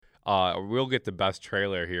We'll get the best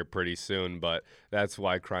trailer here pretty soon, but that's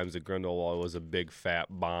why Crimes of Grindelwald was a big fat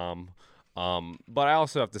bomb. But I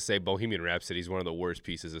also have to say Bohemian Rhapsody is one of the worst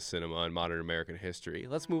pieces of cinema in modern American history.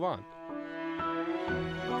 Let's move on.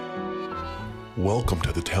 Welcome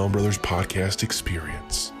to the Talon Brothers Podcast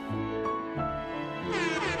Experience.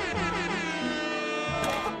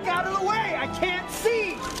 Fuck out of the way! I can't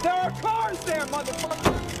see! There are cars there, motherfucker!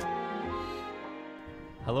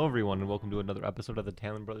 Hello, everyone, and welcome to another episode of the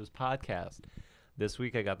Talon Brothers Podcast. This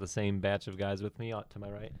week, I got the same batch of guys with me to my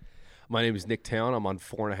right. My name is Nick Talon. I'm on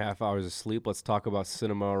 4.5 hours of sleep. Let's talk about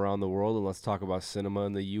cinema around the world, and let's talk about cinema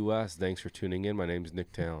in the U.S. Thanks for tuning in. My name is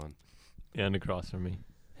Nick Talon. And across from me.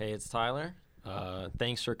 Hey, it's Tyler.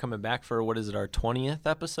 Thanks for coming back for, what is it, our 20th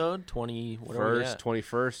episode?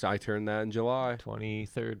 21st. I turned that in July.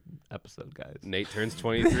 23rd episode, guys. Nate turns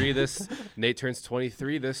 23 this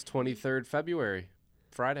 23rd February.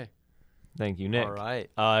 Friday. Thank you, Nick. All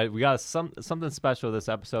right. We got something special this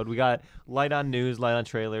episode. We got light on news, light on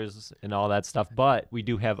trailers, and all that stuff, but we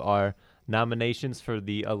do have our nominations for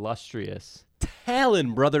the illustrious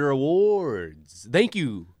Talon Brother Awards. Thank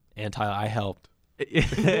you. And Tyler, I helped.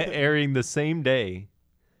 airing the same day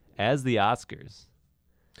as the Oscars.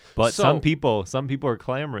 But So- some people are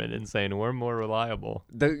clamoring and saying we're more reliable.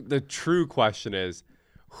 The true question is,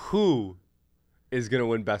 who is going to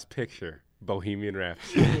win Best Picture? Bohemian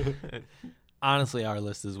Rhapsody. Honestly, our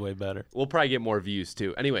list is way better. We'll probably get more views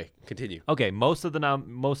too. Anyway, continue. Okay, most of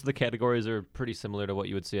the categories are pretty similar to what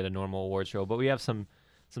you would see at a normal award show, but we have some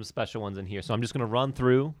special ones in here. So I'm just going to run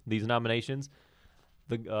through these nominations.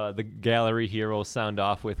 The gallery here will sound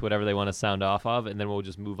off with whatever they want to sound off of, and then we'll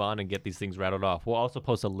just move on and get these things rattled off. We'll also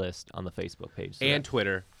post a list on the Facebook page. And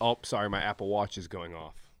Twitter. Oh, sorry, my Apple Watch is going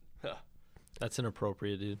off. That's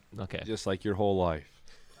inappropriate, dude. Okay, Just like your whole life.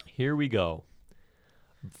 here we go.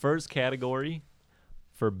 First category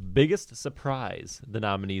for biggest surprise, the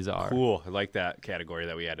nominees are Cool. I like that category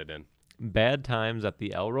that we added in. Bad Times at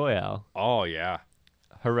the El Royale, Oh, yeah.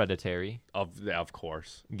 Hereditary, Of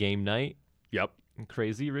course. Game Night, Yep.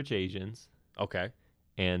 Crazy Rich Asians, Okay.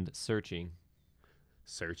 and Searching.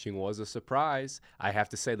 Searching was a surprise. I have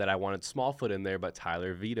to say that I wanted Smallfoot in there, but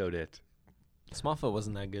Tyler vetoed it. Smallfoot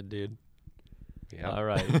wasn't that good, dude. Yeah. All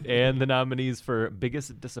right. And the nominees for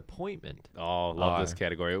biggest disappointment. Oh, love this Are-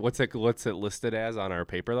 category. What's it listed as on our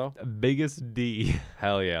paper though? Biggest D,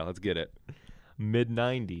 Hell yeah, let's get it.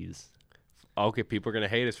 mid-90s. Okay, people are gonna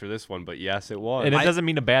hate us for this one, but yes, it was. And it doesn't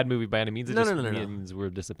mean a bad movie by any means. It No, just no. means we're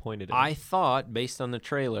disappointed in it. I thought, based on the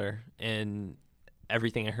trailer and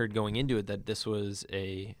everything I heard going into it, that this was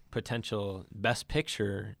a potential Best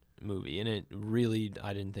Picture movie, and it really,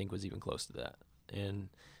 I didn't think was even close to that. And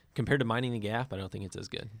compared to Minding the Gap, I don't think it's as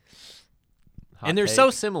good. Hot and they're take. so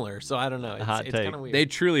similar, so I don't know. Hot It's take. kind of weird. They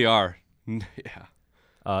truly are.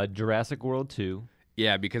 Yeah. Jurassic World 2.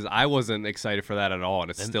 Yeah, because I wasn't excited for that at all, and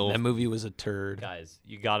it's still. that movie was a turd. Guys,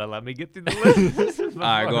 you got to let me get through the list. All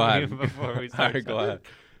right, go ahead. Before we All start. right, go ahead.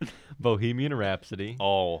 Bohemian Rhapsody,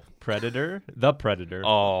 Oh, Predator, The Predator,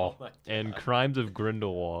 oh, and Crimes of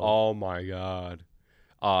Grindelwald. oh my God.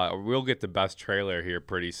 We'll get the best trailer here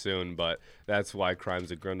pretty soon, but that's why Crimes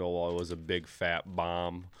of Grindelwald was a big fat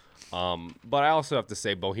bomb. But I also have to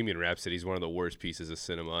say Bohemian Rhapsody is one of the worst pieces of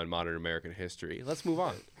cinema in modern American history. Let's move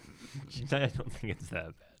on. I don't think it's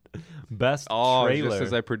that bad. Best Oh, trailer. just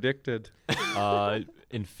as I predicted.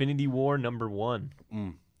 Infinity War #1.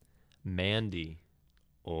 Mm. Mandy.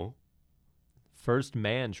 Oh, First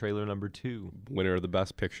Man trailer #2. winner of the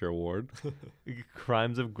Best Picture award.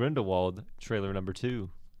 Crimes of Grindelwald trailer #2.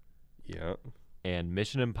 Yeah. And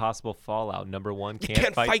Mission Impossible Fallout #1.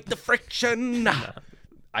 Can't fight the friction.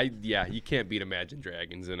 You can't beat Imagine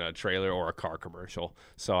Dragons in a trailer or a car commercial.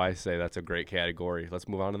 So I say that's a great category. Let's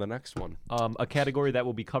move on to the next one. A category that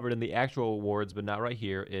will be covered in the actual awards, but not right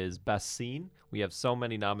here, is Best Scene. We have so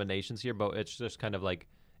many nominations here, but it's just kind of like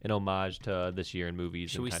an homage to this year in movies.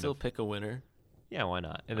 Should and we kind still of- pick a winner? Yeah, why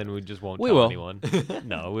not? And then we just won't We tell will. anyone.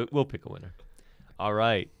 No, we'll pick a winner. All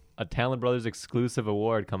right. A Talon Brothers exclusive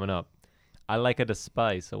award coming up. I Like It a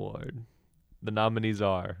Spice award. The nominees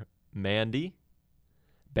are Mandy,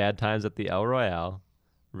 Bad Times at the El Royale,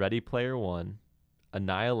 Ready Player One,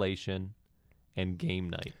 Annihilation, and Game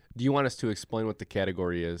Night. Do you want us to explain what the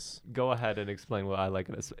category is? Go ahead and explain what I Like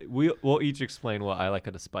It a Spice. We'll each explain what I Like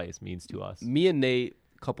It a Spice means to us. Me and Nate,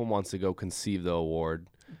 a couple months ago, conceived the award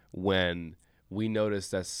when we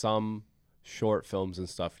noticed that some short films and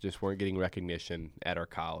stuff just weren't getting recognition at our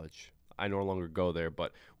college. I no longer go there,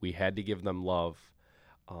 but we had to give them love.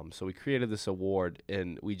 So we created this award,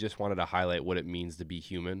 and we just wanted to highlight what it means to be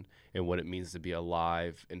human and what it means to be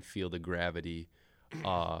alive and feel the gravity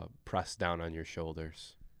pressed down on your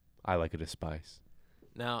shoulders. I like it as spice.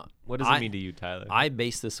 Now, What does it mean to you, Tyler? I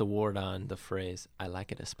base this award on the phrase "I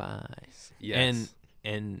like it a spice."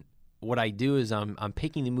 And what I do is I'm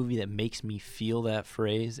picking the movie that makes me feel that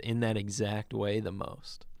phrase in that exact way the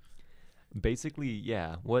most. Basically,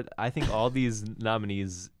 yeah. What I think all these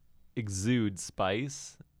nominees exude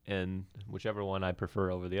spice, and whichever one I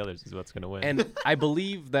prefer over the others is what's going to win. And I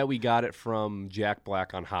believe that we got it from Jack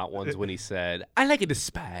Black on Hot Ones when he said, I like it as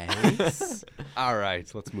spice. All right,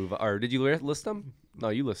 let's move on. Or did you list them? No,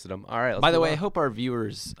 you listed them. All right. Let's By the move way, I on. hope our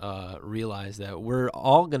viewers realize that we're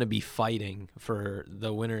all going to be fighting for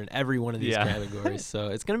the winner in every one of these Yeah. categories. So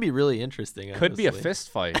it's going to be really interesting. Could be a honestly. fist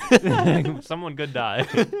fight. Someone could die.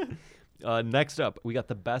 Next up, we got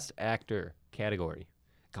the Best Actor category.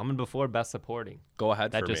 Coming before Best Supporting. Go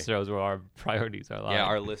ahead That for just me. shows where our priorities are lying. Yeah,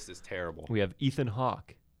 our list is terrible. We have Ethan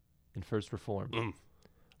Hawke in First Reformed.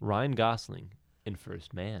 Ryan Gosling in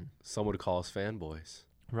First Man. Some would call us fanboys.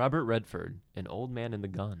 Robert Redford in Old Man and the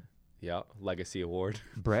Gun. Yeah, Legacy Award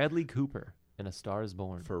Bradley Cooper in A Star is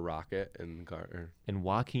Born. for Rocket and Gartner. And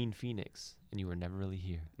Joaquin Phoenix in You Were Never Really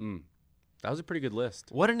Here. That was a pretty good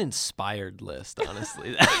list. What an inspired list,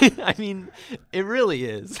 honestly. I mean, it really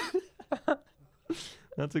is.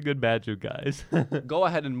 That's a good badge, you guys. Go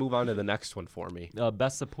ahead and move on to the next one for me.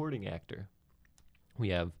 Best Supporting Actor. We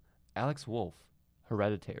have Alex Wolff,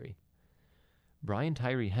 Hereditary. Brian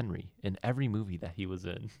Tyree Henry in every movie that he was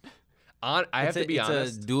in. I have to be it's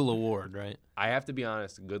honest. a dual award, right? I have to be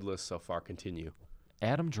honest. Good list so far. Continue.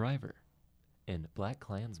 Adam Driver in Black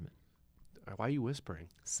Klansman. Why are you whispering?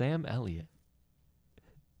 Sam Elliott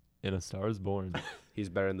in A Star is Born. He's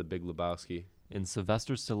better than the Big Lebowski. And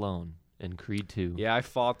Sylvester Stallone in Creed 2. Yeah, I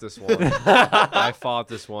fought this one. I fought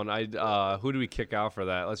this one. Who do we kick out for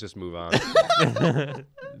that? Let's just move on.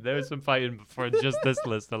 There's some fighting for just this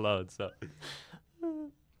list alone. So,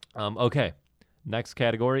 okay. Next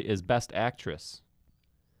category is Best Actress.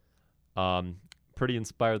 Pretty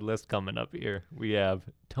inspired list coming up here. We have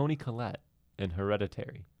Toni Collette in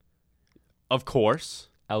Hereditary. Of course.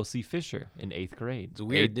 Elsie Fisher in 8th Grade. It's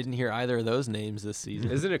weird. Didn't hear either of those names this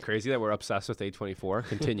season. Isn't it crazy that we're obsessed with A24?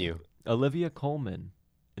 Continue. Olivia Colman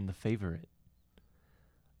in The Favorite.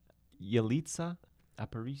 Yalitza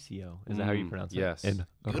Aparicio. Is that how you pronounce yes. it? In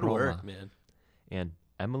Good Roma. work, man. And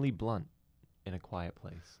Emily Blunt in A Quiet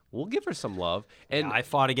Place. We'll give her some love. And I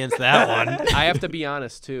fought against that one. I have to be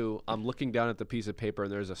honest, too. I'm looking down at the piece of paper,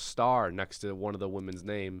 and there's a star next to one of the women's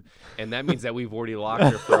name, and that means that we've already locked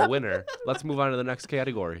her for a winner. Let's move on to the next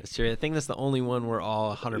category. Sure, I think that's the only one we're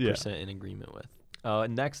all 100% in agreement with.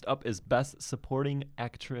 Next up is Best Supporting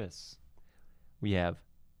Actress. We have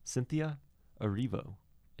Cynthia Erivo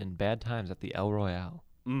in Bad Times at the El Royale.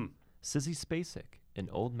 Sissy Spacek in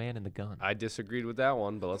Old Man and the Gun. I disagreed with that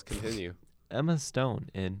one, but let's continue. Emma Stone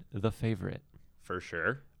in The Favorite. For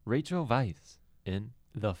sure. Rachel Weisz in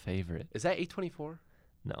The Favorite. Is that A24?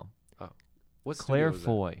 No. What Claire studio is that?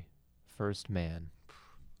 Foy, First Man.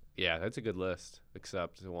 Yeah, that's a good list,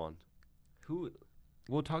 except one. Who?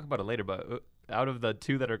 We'll talk about it later, but out of the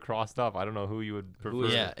two that are crossed off, I don't know who you would prefer.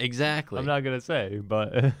 Yeah, exactly. I'm not gonna say,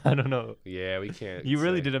 but I don't know. Yeah, we can't. You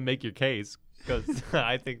really say. didn't make your case because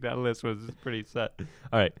I think that list was pretty set.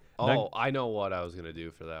 All right. Oh, I know what I was going to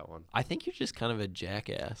do for that one. I think you're just kind of a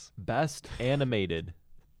jackass. Best Animated.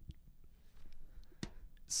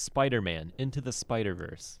 Spider-Man Into the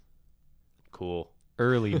Spider-Verse. Cool.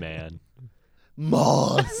 Early Man.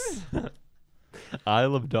 Moss.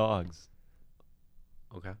 Isle of Dogs.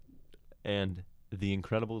 Okay. And The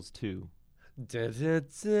Incredibles 2.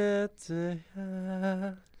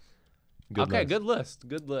 Okay, list. good list.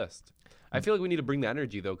 Good list. I feel like we need to bring the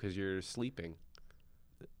energy, though, because you're sleeping.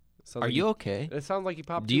 Sounds Are like you okay? It sounds like you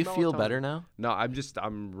popped Do you two feel melatonin. better now? No,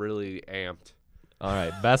 I'm really amped. All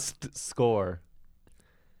right. Best Score.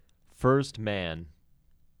 First Man.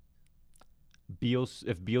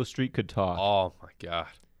 If Beale Street Could Talk. Oh, my God.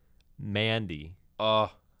 Mandy.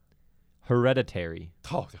 Oh. Hereditary.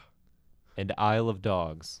 Oh. And Isle of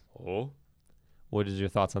Dogs. Oh. What is your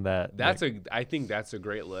thoughts on that? Nick? I think that's a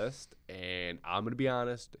great list, and I'm gonna be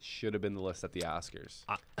honest, should have been the list at the Oscars.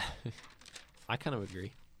 I kind of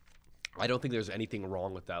agree. I don't think there's anything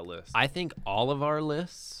wrong with that list. I think all of our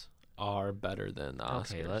lists are better than the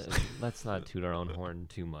Okay, Oscars. let's not toot our own horn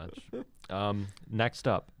too much. Next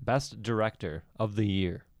up, Best Director of the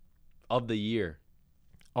Year. Of the year.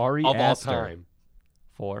 Ari Of all Aster time.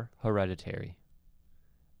 for Hereditary.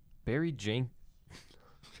 Barry Jenkins.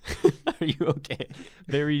 Are you okay?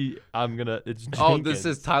 It's Jenkins. Oh, this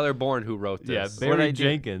is Tyler Bourne who wrote Yeah, this. What'd I Barry do?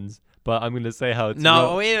 Jenkins, but I'm gonna say how it's No,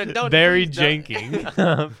 wrote. wait, don't. Barry please don't.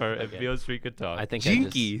 Jenkins for If Beale Street Could Talk. I think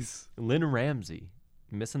Jinkies. Lynn Ramsey,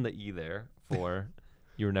 missing the E there for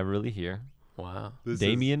You Were Never Really Here. Wow.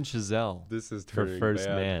 Damien Chazelle This is for turning First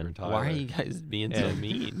bad Man. for Why are Tyler. you guys being so And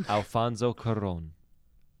mean? Alfonso Cuarón,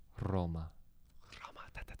 Roma.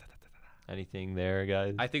 Anything there,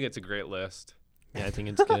 guys? I think it's a great list. Yeah, I think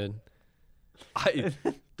it's good.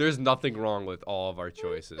 There's nothing wrong with all of our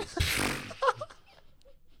choices.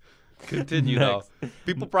 Continue though.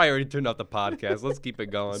 People probably already turned off the podcast. Let's keep it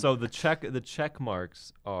going. So the check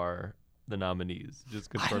marks are the nominees. Just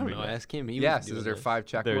I don't confirming. know. that. Ask him. He was yes, doing is there this. 5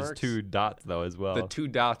 check There's marks? 2 dots though as well. The 2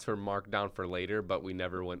 dots were marked down for later, but we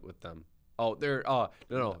never went with them. Oh, they're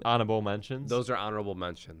no. Honorable mentions. Those are honorable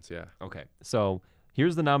mentions. Yeah. Okay. So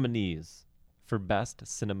here's the nominees for Best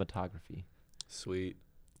Cinematography: Sweet.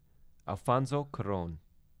 Alfonso Cuarón,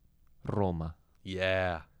 Roma;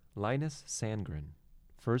 Yeah. Linus Sandgren,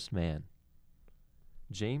 First Man;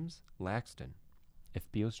 James Laxton,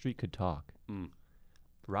 If Beale Street Could Talk;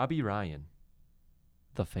 Robbie Ryan,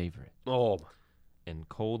 The Favorite; Oh. and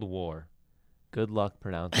Cold War. Good luck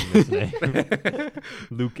pronouncing this name.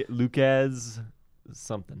 Lucas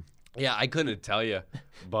something. Yeah, I couldn't tell you,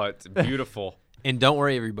 but beautiful. And don't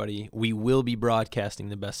worry, everybody. We will be broadcasting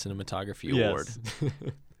the Best Cinematography Award.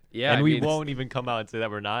 Yeah, And I we mean, won't even come out and say that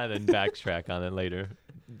we're not and then backtrack on it later.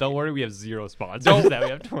 Don't worry, we have 0 sponsors Don't- that we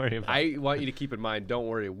have to worry about. I want you to keep in mind. Don't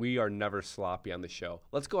worry, we are never sloppy on the show.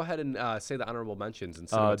 Let's go ahead and say the honorable mentions and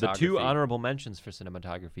cinematography. The 2 honorable mentions for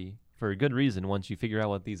cinematography, for a good reason once you figure out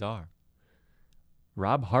what these are.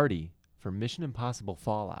 Rob Hardy for Mission Impossible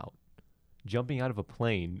Fallout, jumping out of a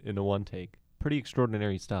plane in a one take. Pretty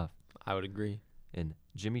extraordinary stuff. I would agree. And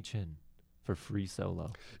Jimmy Chin for Free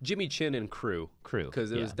Solo. Jimmy Chin and Crew. Crew.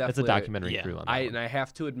 Because it yeah. was It's definitely a documentary yeah. crew on that And one. I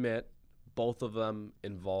have to admit, both of them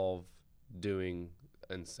involve doing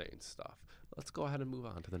insane stuff. Let's go ahead and move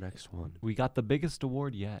on to the next one. We got the biggest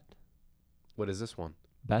award yet. What is this one?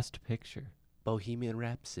 Best Picture. Bohemian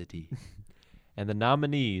Rhapsody. And the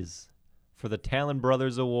nominees for the Talon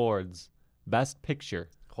Brothers Awards, Best Picture.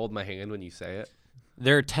 Hold my hand when you say it.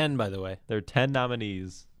 There are 10, by the way. There are 10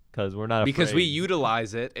 nominees because we're not Because we afraid.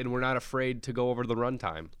 utilize it and we're not afraid to go over the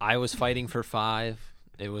runtime. I was fighting for 5.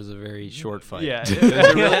 It was a very short fight. Yeah.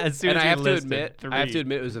 As soon And as I you have to listed admit,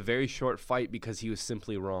 3. it was a very short fight because he was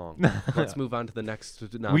simply wrong. Let's move on to the next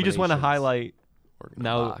nominations. We just want to highlight, We're gonna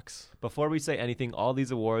Now- box. before we say anything, all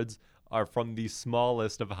these awards are from the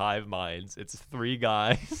smallest of hive minds. It's 3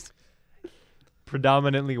 guys,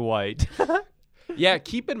 predominantly white. Yeah,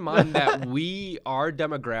 keep in mind that our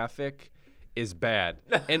demographic is bad.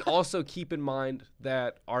 And also keep in mind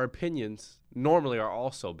that our opinions normally are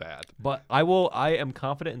also bad. But I am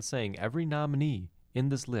confident in saying every nominee in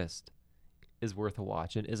this list is worth a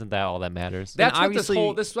watch. And isn't that all that matters? That's what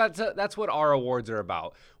obviously- that's what our awards are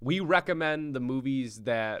about. We recommend the movies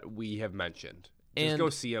that we have mentioned. Just And- go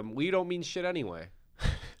see them. We don't mean shit anyway.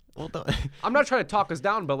 Well, don't. I'm not trying to talk us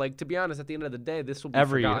down, but like to be honest, at the end of the day, this will be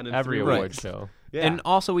every forgotten in every 3 award weeks. show. Yeah. And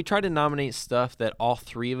also, we try to nominate stuff that all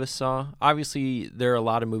 3 of us saw. Obviously, there are a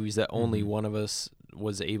lot of movies that only one of us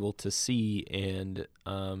was able to see, and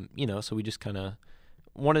so we just kind of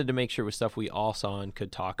wanted to make sure it was stuff we all saw and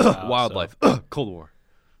could talk about. Wildlife, Cold War.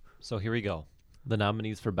 So here we go. The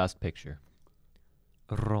nominees for Best Picture.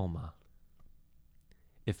 Roma.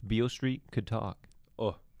 If Beale Street Could Talk.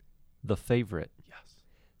 Oh, The Favorite. yes.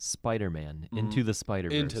 Spider-Man. Into the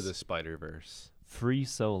Spider-Verse. Into the Spider-Verse. Free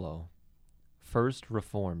Solo. First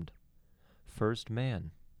Reformed. First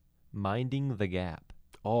Man. Minding the Gap.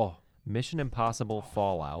 Oh, Mission Impossible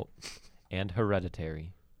Fallout. And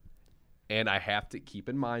Hereditary. and I have to keep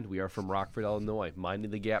in mind we are from Rockford, Illinois.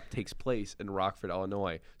 Minding the Gap takes place in Rockford,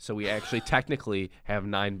 Illinois. So we actually technically have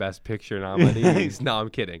 9 Best Picture nominees. No, I'm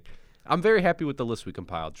kidding. I'm very happy with the list we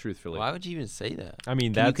compiled, truthfully. Why would you even say that? I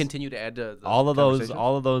mean, Can you that's continue to add to the all of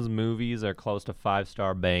conversation? those movies are close to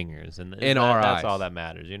 5-star bangers, and In our that's eyes. all that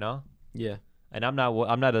matters, you know. Yeah. And I'm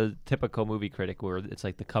not a typical movie critic where it's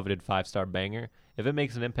like the coveted 5-star banger. If it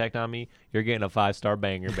makes an impact on me, you're getting a 5-star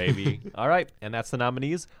banger, baby. All right, and that's the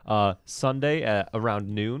nominees. Sunday at around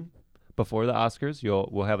noon, before the Oscars,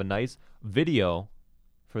 we'll have a nice video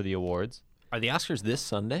for the awards. Are the Oscars this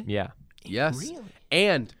Sunday? Yeah. Yes. Really?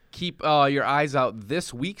 And keep your eyes out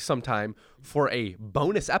this week sometime for a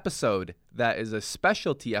bonus episode that is a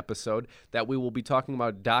specialty episode that we will be talking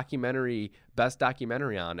about best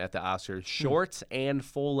documentary on at the Oscars, shorts and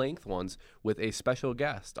full-length ones with a special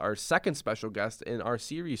guest, our second special guest in our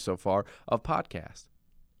series so far of podcast.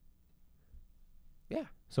 Yeah.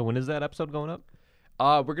 So when is that episode going up?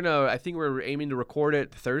 I think we're aiming to record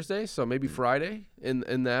it Thursday, so maybe Friday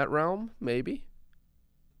in that realm, maybe.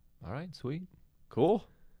 All right, sweet. Cool.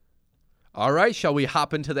 All right, shall we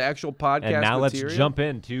hop into the actual podcast And now material? let's jump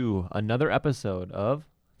into another episode of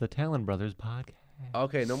the Talon Brothers podcast.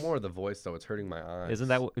 Okay, no more of the voice though. It's hurting my eyes. Isn't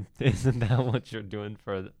that what you're doing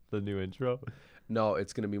for the new intro? No,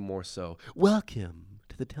 it's gonna be more so. Welcome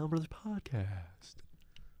to the Town Brothers podcast.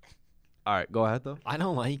 All right, go ahead though. I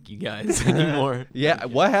don't like you guys anymore. Yeah,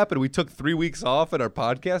 what happened? We took 3 weeks off and our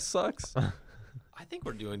podcast sucks. I think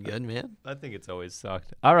we're doing good, man. I think it's always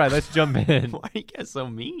sucked. All right, let's jump in. Why are you guys so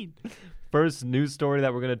mean? First news story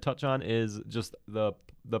that we're going to touch on is just the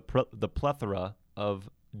plethora of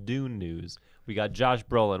Dune news. We got Josh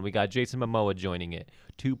Brolin, we got Jason Momoa joining it.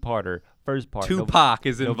 Two-parter, first part. Tupac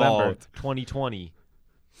is November involved. 2020.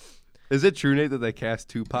 Is it true, Nate, that they cast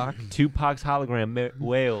Tupac? Tupac's hologram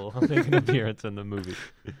whale make an appearance in the movie.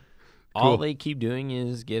 All they keep doing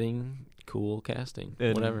is getting cool casting.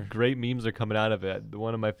 And Whatever. great memes are coming out of it.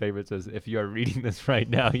 One of my favorites is, if you are reading this right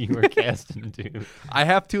now, you are cast in Dune. I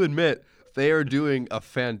have to admit, they are doing a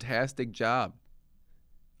fantastic job.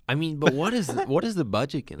 I mean, but what is the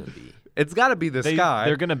budget gonna be? It's got to be the sky.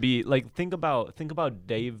 They're gonna be like, think about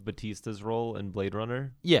Dave Bautista's role in Blade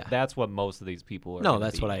Runner. Yeah. That's what most of these people are. No, gonna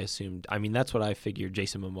that's be. what I assumed. I mean, that's what I figured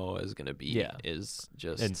Jason Momoa is gonna be. Yeah. Is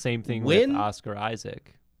just And same thing When- with Oscar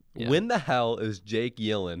Isaac. Yeah. When the hell is Jake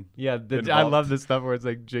Gyllenhaal? Yeah, I Involved. love this stuff where it's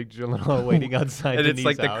like Jake Gyllenhaal waiting outside And it's Denis'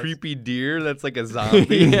 like the house. creepy deer that's like a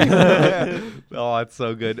zombie. Yeah. Oh, it's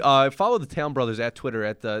so good. Follow the Talon Brothers at Twitter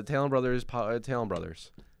at the Talon Brothers. Talon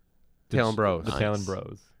Brothers. Talon Bros. The Nice. Talon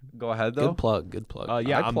Bros. Go ahead though. Good plug. Good plug.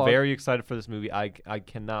 Yeah, I I'm plug. very excited for this movie. I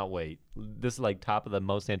cannot wait. This is like top of the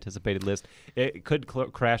most anticipated list. It could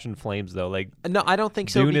crash in flames though. Like No, I don't think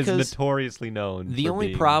so. Dune is because notoriously known. the for only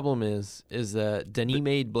being- problem is that Denis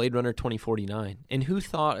made Blade Runner 2049, and who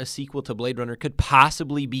thought a sequel to Blade Runner could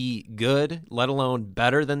possibly be good, let alone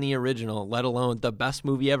better than the original, let alone the best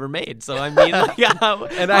movie ever made? So I mean, like, how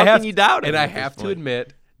can you doubt it? And I at this have to point?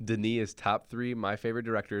 admit, Denis is top 3 my favorite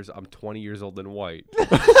directors. I'm 20 years old and white. So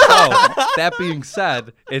that being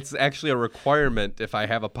said, it's actually a requirement if I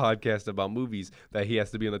have a podcast about movies that he has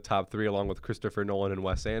to be in the top 3 along with Christopher Nolan and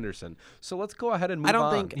Wes Anderson. So let's go ahead and move I don't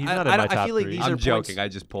on. think He's I, not in I, my I top feel like three. these I'm are joking. points- I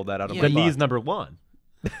just pulled that out of Yeah, my Denis butt. is number 1.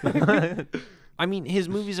 I mean, his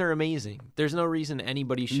movies are amazing. There's no reason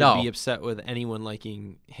anybody should No. be upset with anyone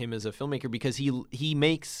liking him as a filmmaker because he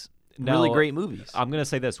makes Now, really great movies. I'm gonna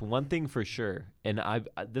say this one thing for sure, and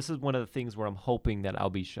this is one of the things where I'm hoping that I'll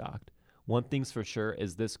be shocked. One thing's for sure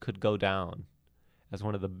is this could go down as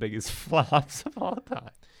one of the biggest flops of all time.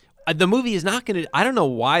 The movie is not going to. I don't know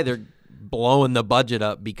why they're blowing the budget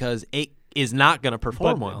up because it is not going to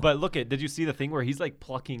perform well. But look at, did you see the thing where he's like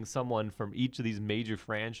plucking someone from each of these major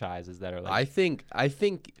franchises that are like, I think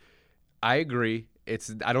I agree.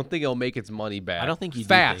 I don't think it'll make its money back. I don't think you do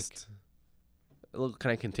fast. Look,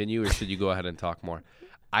 can I continue or should you go ahead and talk more?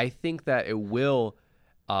 I think that it will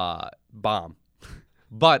bomb.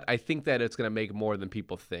 But I think that it's going to make more than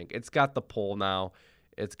people think. It's got the pull now.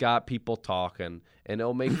 It's got people talking, and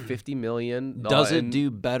it'll make $50 million. Does it and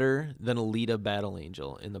do better than Alita Battle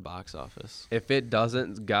Angel in the box office? If it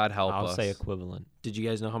doesn't, God help I'll us. say equivalent. Did you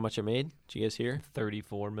guys know how much it made? Did you guys hear?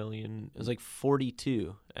 34 million. It was like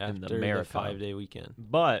 42 after the America. 5-day weekend.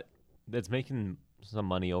 But it's making some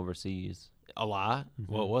money overseas, A lot?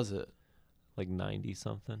 What was it? like 90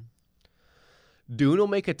 something. Dune will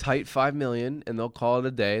make a tight $5 million, and they'll call it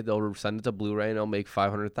a day. They'll send it to Blu-ray, and it'll make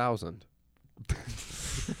 $500,000.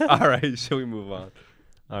 All right, shall we move on?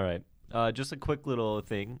 All right. Just a quick little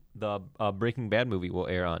thing. The Breaking Bad movie will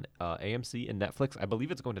air on AMC and Netflix. I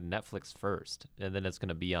believe it's going to Netflix first, and then it's going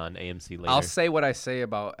to be on AMC later. I'll say what I say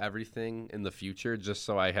about everything in the future, just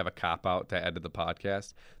so I have a cop-out to add to the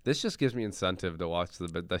podcast. This just gives me incentive to watch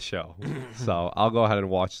the show. So I'll go ahead and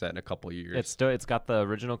watch that in a couple of years. It's got the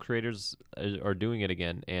original creators are doing it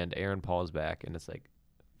again, and Aaron Paul is back, and it's like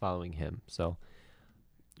following him. So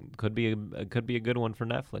could be a good one for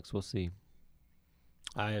Netflix. We'll see.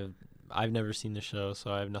 I've never seen the show,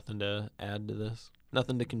 so I have nothing to add to this.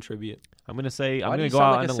 Nothing to contribute. I'm gonna say Why I'm do gonna you go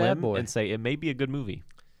sound out like on a a sad limb boy? and say it may be a good movie.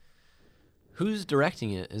 Who's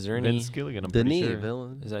directing it? Is there any? Vince Gilligan, I'm pretty Denis, sure.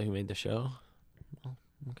 villain. Is that who made the show? Oh,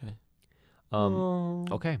 okay.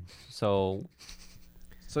 Okay, so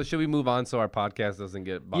So should we move on so our podcast doesn't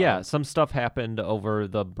get bombed? yeah, some stuff happened over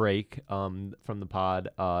the break from the pod.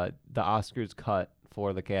 The Oscars cut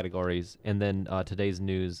for the categories, and then today's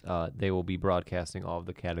news, they will be broadcasting all of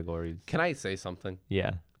the categories. Can I say something?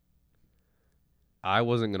 Yeah. I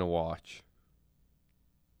wasn't going to watch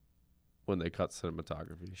when they cut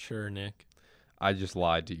cinematography. Sure, Nick. I just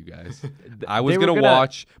lied to you guys. I was They were going to gonna-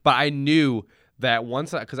 watch, but I knew that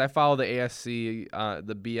once, because I follow the ASC,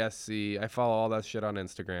 the BSC, I follow all that shit on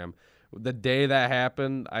Instagram. The day that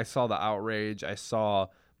happened, I saw the outrage. I saw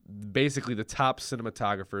basically the top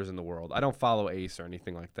cinematographers in the world. I don't follow Ace or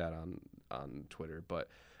anything like that on Twitter, but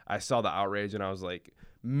I saw the outrage and I was like,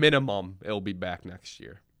 minimum it'll be back next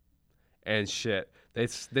year. And shit, they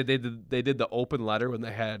did the open letter when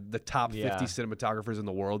they had the top 50 cinematographers in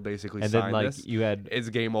the world basically And sign then like this. you had It's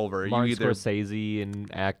game over. Martin Scorsese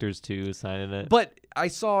and actors too signing it. But I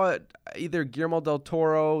saw either Guillermo del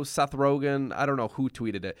Toro, Seth Rogen, I don't know who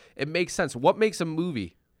tweeted it. It makes sense. What makes a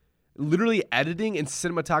movie? Literally editing and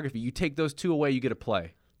cinematography. You take those two away, you get a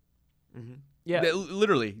play. yeah,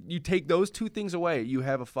 Literally, you take those two things away, you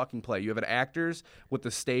have a fucking play. You have an actors with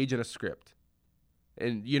the stage and a script.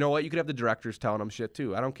 And you know what? You could have the directors telling them shit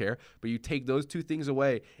too. I don't care. But you take those two things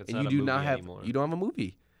away, It's and not you a do movie not have anymore. you don't have a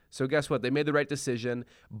movie. So guess what? They made the right decision.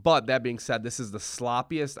 But that being said, this is the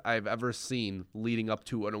sloppiest I've ever seen leading up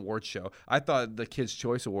to an award show. I thought the Kids'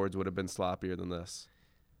 Choice Awards would have been sloppier than this.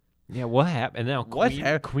 yeah. What happened? And now What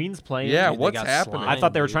Queen's playing. Yeah, Dude, they what's got happening? I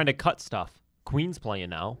thought they were dude. trying to cut stuff. Queen's playing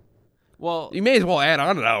now. Well, You may as well add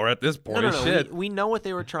on an hour at this point. no. Shit. We know what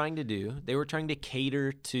they were trying to do. They were trying to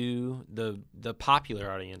cater to the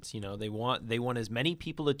popular audience. You know, they want as many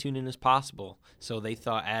people to tune in as possible. So they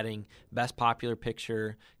thought adding Best Popular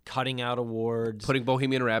Picture, cutting out awards. Putting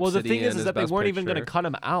Bohemian Rhapsody. Well, the thing in is as that they Best weren't even going to Picture. cut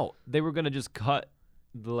them out. They were going to just cut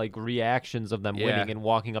the like reactions of them Yeah. winning and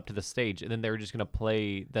walking up to the stage, and then they were just going to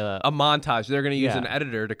play the. A montage. They're going to use Yeah. an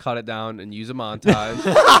editor to cut it down and use a montage.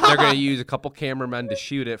 They're going to use a couple cameramen to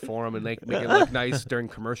shoot it for them and make it look nice during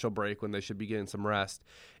commercial break when they should be getting some rest.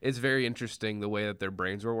 It's very interesting the way that their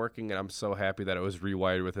brains were working, and I'm so happy that it was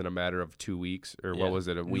rewired within a matter of 2 weeks, or Yeah. what was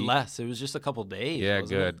it, a week? Less. It was just a couple days. Yeah,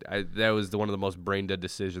 wasn't it? good. That was one of the most brain-dead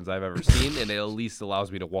decisions I've ever seen, and it at least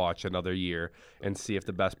allows me to watch another year and see if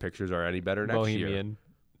the best pictures are any better next year. Bohemian.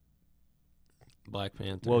 Black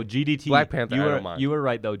Panther. Well, GDT. Black Panther, You I were, don't mind. You were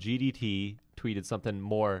right though. GDT tweeted something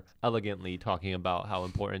more elegantly talking about how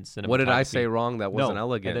important cinematography. What did I say wrong that wasn't No,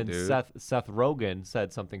 elegant, and then dude? Seth Rogen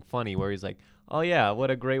said something funny where he's like, "Oh yeah,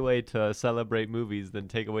 what a great way to celebrate movies than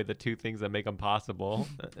take away the two things that make them possible."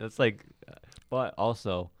 It's like, but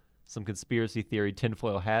also some conspiracy theory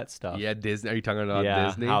tinfoil hat stuff. Yeah, Disney. Are you talking about yeah,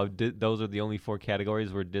 Disney? how those are the only 4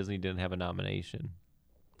 categories where Disney didn't have a nomination.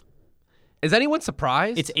 Is anyone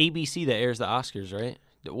surprised? it's ABC that airs the Oscars, right?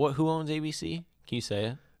 Who owns ABC? Can you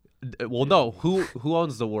say it? Well, no. Who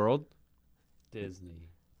owns the world? Disney.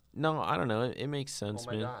 No, I don't know. It makes sense,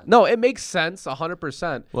 man. No, it makes sense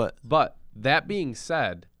 100%. What? But that being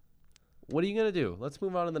said, what are you gonna do? Let's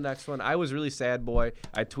move on to the next one. I was really sad, boy.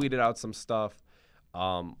 I tweeted out some stuff.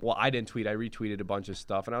 Well, I didn't tweet. I retweeted a bunch of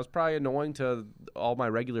stuff, and I was probably annoying to all my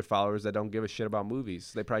regular followers that don't give a shit about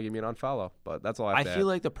movies. They probably give me an unfollow. But that's all I have I to feel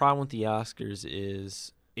add. like the problem with the Oscars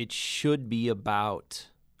is it should be about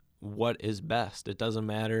what is best. It doesn't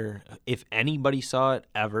matter if anybody saw it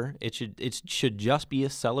ever. It should just be a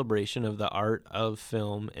celebration of the art of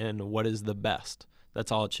film and what is the best.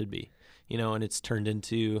 That's all it should be. You know, and it's turned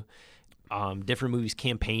into different movies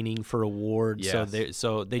campaigning for awards. Yes.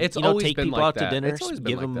 So they It's you know always take been people like out that. to dinner, It's always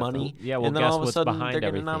been give like them that, money. Yeah, well, and then guess all of a what's sudden behind they're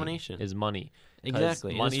getting a everything nomination. is money. 'Cause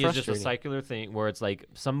Exactly. and Money it's is just a frustrating. circular thing where it's like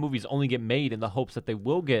some movies only get made in the hopes that they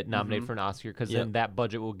will get nominated for an Oscar because Yep. then that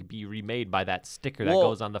budget will be remade by that sticker that Well-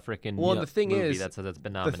 goes on the freaking well, the thing movie is, that says it's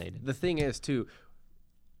been The nominated. the thing is, too,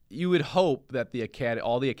 you would hope that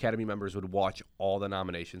all the Academy members would watch all the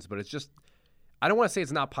nominations, but it's just, I don't want to say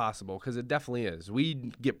it's not possible because it definitely is. We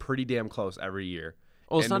get pretty damn close every year.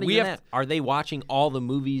 Well, it's And not we even have that. Are they watching all the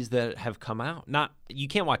movies that have come out? Not you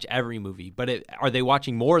can't watch every movie, but are they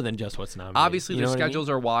watching more than just what's nominated? Obviously, You their know what I mean? schedules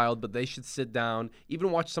are wild, but they should sit down,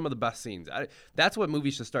 even watch some of the best scenes. That's what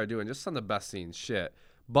movies should start doing, just some of the best scenes. Shit.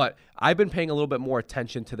 But I've been paying a little bit more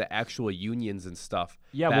attention to the actual unions and stuff.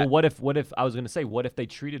 Yeah, that- well, what if I was going to say, what if they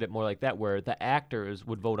treated it more like that, where the actors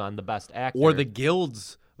would vote on the best actor, or the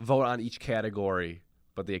guilds vote on each category,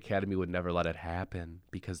 but the Academy would never let it happen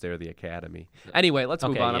because they're the Academy. Anyway, let's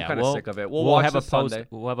move on. I'm kind of sick of it. We'll watch have this a post. Sunday.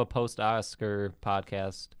 We'll have a post-Oscar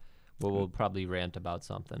podcast where we'll probably rant about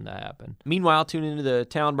something that happened. Meanwhile, tune into the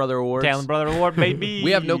Talon Brother Awards. Talon Brother Award, baby. We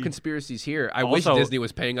have no conspiracies here. I wish Also- Disney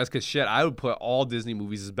was paying us because shit, I would put all Disney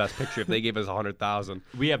movies as Best Picture if they gave us 100,000.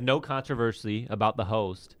 We have no controversy about the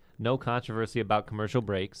host. No controversy about commercial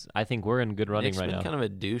breaks. I think we're in good running Nick's right been now. kind of a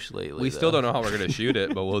douche lately. We still don't know how we're gonna shoot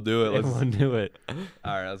it, but we'll do it. Everyone do it. All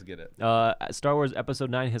right, let's get it. Star Wars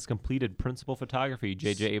Episode 9 has completed principal photography.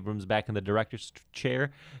 J.J. Abrams, back in the director's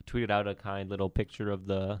chair, tweeted out a kind little picture of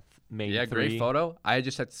the main Yeah, three. great photo. I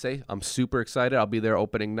just have to say, I'm super excited. I'll be there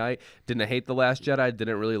opening night. Didn't hate The Last Jedi.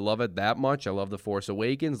 Didn't really love it that much. I love The Force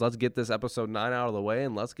Awakens. Let's get this Episode 9 out of the way,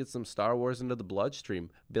 and let's get some Star Wars into the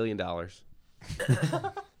bloodstream. $1 billion.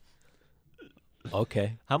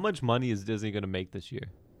 Okay. How much money is Disney going to make this year?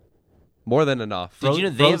 More than enough. Did you know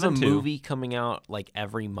they have a Frozen 2. movie coming out like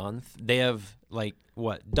every month? They have like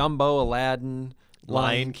what? Dumbo, Aladdin,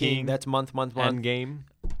 Lion King, That's month. Endgame,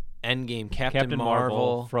 Endgame, Captain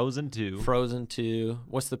Marvel, Frozen 2. Frozen 2.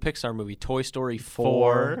 What's the Pixar movie? Toy Story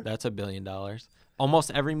 4. 4. That's $1 billion.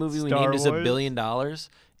 Almost every movie we Star named is $1 Wars. billion.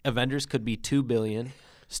 Avengers could be $2 billion.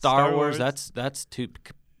 Star Wars, that's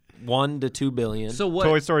 1 to 2 billion. So what?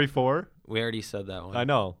 Toy Story 4. We already said that one. I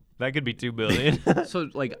know. That could be $2 billion. So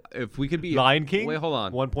like, if we could be Lion King? Wait, hold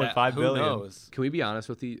on. 1.5 Who billion. knows? Can we be honest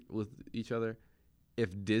with each other?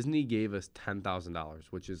 If Disney gave us $10,000,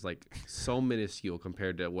 which is like so minuscule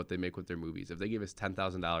compared to what they make with their movies, if they gave us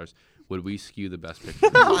 $10,000, would we skew the best picture?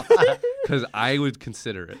 Because I would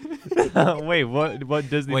consider it. Wait, what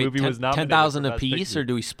Disney Wait, movie was nominated? 10,000 for a Best piece, Picture? or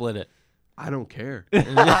do we split it? I don't care.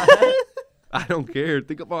 I don't care.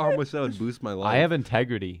 Think about how much that would boost my life. I have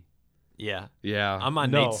integrity. Yeah. Yeah. I'm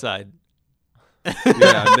on No. Nate's side.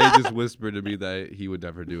 Yeah. They just whispered to me that he would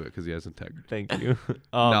never do it because he has integrity. Thank you.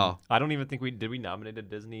 No. I don't even think we nominate a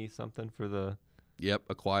Disney something for the. Yep.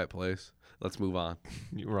 A Quiet Place. Let's move on.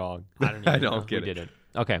 You're wrong. I don't I even know. don't get We it. didn't.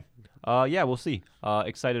 Okay. Yeah, we'll see.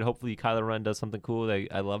 Excited. Hopefully, Kylo Ren does something cool.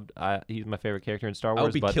 He's my favorite character in Star I Wars.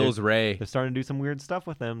 hope he but kills they're, Ray. they're starting to do some weird stuff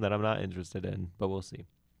with him that I'm not interested in, but we'll see.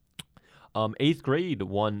 8th Grade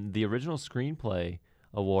won the original screenplay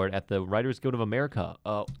award at the Writers Guild of America.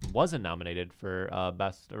 Wasn't nominated for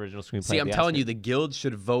best original screenplay. See, at I'm the telling Oscars. you, the guild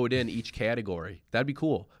should vote in each category. That'd be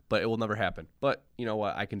cool, but it will never happen. But you know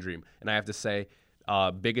what? I can dream. And I have to say,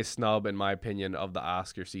 biggest snub, in my opinion, of the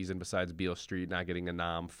Oscar season, besides Beale Street not getting a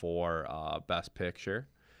nom for Best Picture.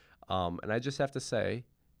 And I just have to say,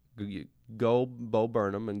 go Bo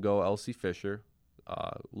Burnham and go Elsie Fisher.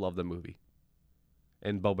 Love the movie.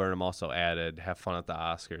 And Bo Burnham also added, have fun at the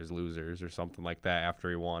Oscars, losers, or something like that after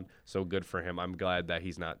he won. So good for him. I'm glad that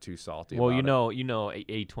he's not too salty Well, about it. you know,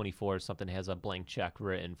 A24 or something has a blank check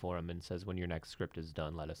written for him and says, when your next script is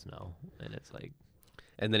done, let us know. And it's like,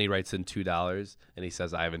 And then he writes in $2 and he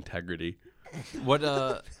says, I have integrity. What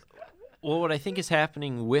what I think is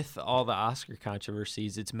happening with all the Oscar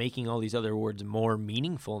controversies, it's making all these other awards more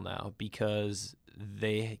meaningful now because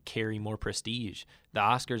they carry more prestige. The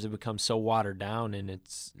Oscars have become so watered down, and it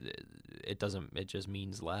just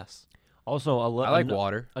means less. also, I like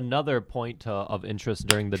water. Another point of interest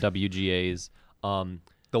during the WGAs,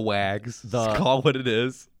 The WAGs. The- Just call it what it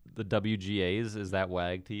is. the WGAs, is that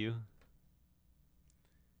WAG to you?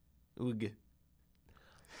 Ugh.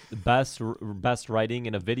 Best writing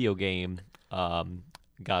in a video game,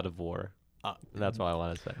 God of War. That's all I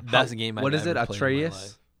want to say. Best game I've What is it? ever played in my Atreus?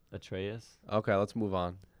 life. Atreus? Okay, let's move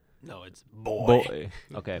on. No, it's boy.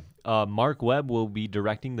 Okay. Mark Webb will be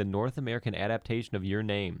directing the North American adaptation of Your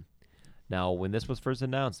Name. Now, when this was first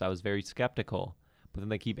announced, I was very skeptical. But then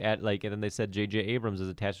they keep and then they said J.J. Abrams is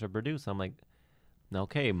attached to produce. I'm like,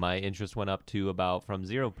 okay, my interest went up to from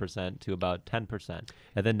 0% to about 10%.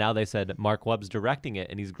 And then now they said Mark Webb's directing it,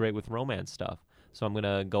 and he's great with romance stuff. So I'm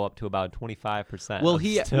gonna go up to about 25%. Will I'm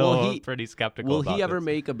he- Still will he- pretty skeptical. Will about he ever this.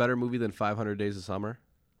 make a better movie than 500 Days of Summer?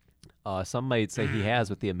 Some might say he has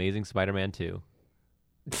with the Amazing Spider-Man 2.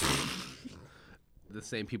 The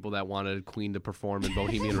same people that wanted Queen to perform in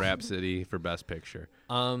Bohemian Rhapsody for Best Picture.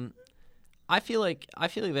 I feel like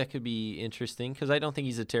that could be interesting because I don't think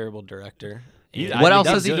he's a terrible director. He- And What I else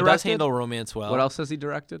think has he does directed? handle romance well. What else has he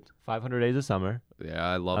directed? 500 Days of Summer, Yeah,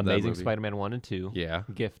 I love that Amazing movie. Spider-Man 1 and 2, Yeah,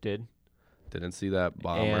 Gifted, didn't see that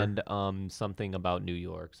bomber. and something about New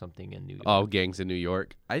York, something in New York. Oh, Gangs in New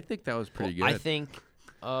York. I think that was pretty good. I think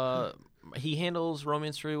he handles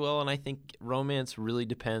romance really well, and I think romance really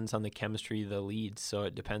depends on the chemistry of the leads. So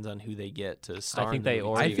it depends on who they get to star. I think in the they movie.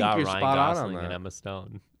 already think got you're Ryan spot on Gosling that. and Emma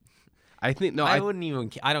Stone. I think no. I wouldn't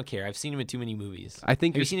even. I don't care. I've seen him in too many movies. I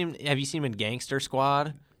think Have you you're seen him? Have you seen him in Gangster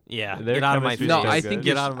Squad? Yeah, Their get out of my chemistry's face. no. so I good. think Get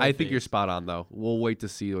you're. out of my I think you're face. spot on though. We'll wait to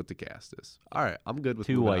see what the cast is. All right, I'm good with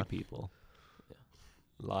 2 moving white on. people.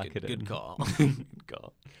 Lock Good, it in. good call. Good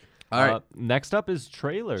call. All right, Next up is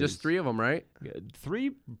trailers. just 3 of them, right?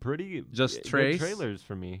 3 pretty Just good Trace? trailers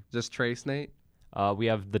for me. Just Trace, Nate. We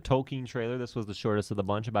have the Tolkien trailer. This was the shortest of the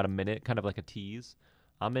bunch, about a minute, kind of like a tease.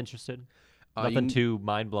 I'm interested. You Nothing can- too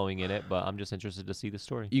mind-blowing in it, but I'm just interested to see the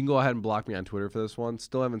story. You can go ahead and block me on Twitter for this one.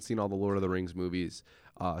 Still haven't seen all the Lord of the Rings movies,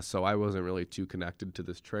 so I wasn't really too connected to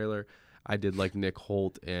this trailer. I did like Nick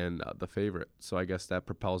Holt and The Favorite, so I guess that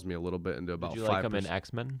propels me a little bit into about Did you 5%. like him in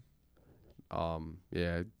X-Men?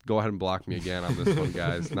 Yeah, go ahead and block me again on this one,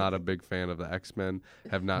 guys. Not a big fan of the X-Men.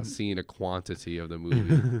 Have not seen a quantity of the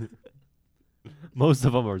movie. Most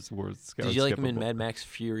of them were Did you like him in skippable. Mad Max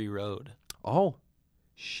Fury Road? Oh,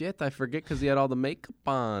 shit, I forget because he had all the makeup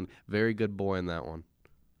on. Very good boy in that one.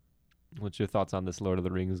 What's your thoughts on this Lord of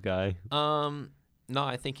the Rings guy? No,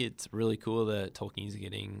 I think it's really cool that Tolkien's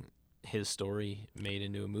getting his story made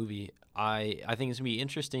into a movie. I think it's gonna be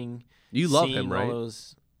interesting. You love seeing him, all right?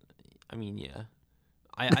 those, I mean, yeah.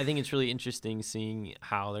 I think it's really interesting seeing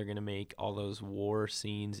how they're gonna make all those war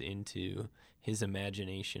scenes into his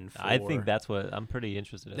imagination. I think that's what I'm pretty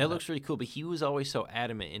interested in. that looks really cool. But he was always so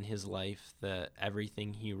adamant in his life that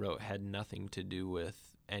everything he wrote had nothing to do with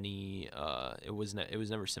any. It was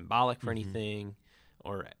never symbolic for anything,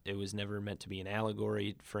 or it was never meant to be an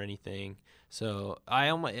allegory for anything. So I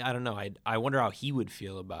don't know. I wonder how he would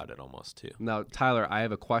feel about it almost too. Now, Tyler, I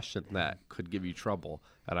have a question that could give you trouble,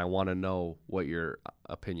 and I want to know what your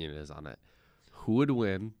opinion is on it. Who would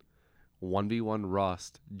win 1v1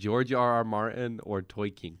 Rust, George R.R. Martin or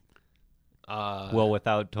Tolkien? well,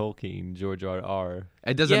 without Tolkien, George R.R.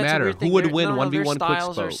 It doesn't it's a matter. weird Who thing. would Their- win no, 1v1 their quick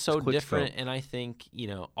styles are spoke? so quick different, spoke? and I think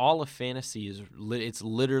all of fantasy is it's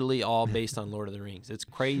literally all based on Lord of the Rings. It's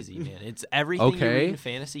crazy, man. It's everything you read in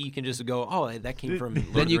fantasy. You can just go, oh, that came from Lord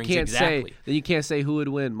Then of you the Rings can't exactly. say who would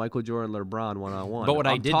win Michael Jordan, LeBron 1-on-1. But what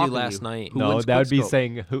I I'm did do talking to last you. night- Who No, wins that would be quick scope?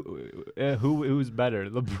 saying who's better,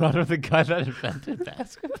 LeBron or the guy that invented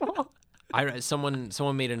basketball? Someone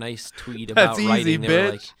made a nice tweet That's about easy, writing. They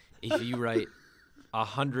were like, bitch. if you write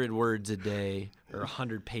 100 words a day or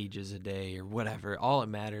 100 pages a day or whatever, all it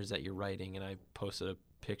matters that you're writing. And I posted a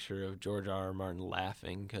picture of George R.R. Martin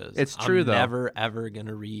laughing because It's true, I'm though. never ever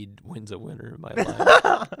gonna read Wins a Winner in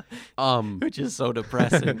my life, which is so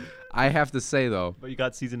depressing. I have to say though, But you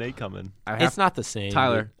got season 8 coming. It's not the same,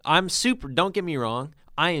 Tyler. dude. I'm super. Don't get me wrong.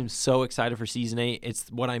 I am so excited for season 8.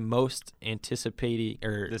 It's what I'm most anticipating,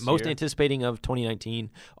 This most year? anticipating of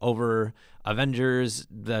 2019 over Avengers,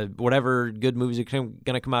 the whatever good movies are going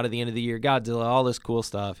to come out at the end of the year, Godzilla, all this cool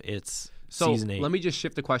stuff. It's so season 8. let me just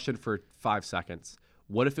shift the question for 5 seconds.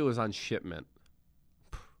 What if it was on shipment?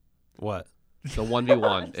 What? The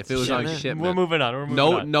 1v1. If it was on Shipment? shipment. We're moving on. We're moving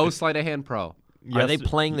on. No sleight of hand pro. Are they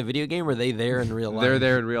playing the video game or are they there in real life? They're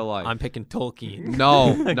there in real life. I'm picking Tolkien.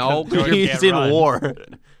 No, no, George you're- He's in run. war.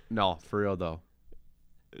 no, for real though.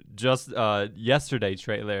 Just yesterday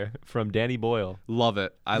trailer from Danny Boyle. Love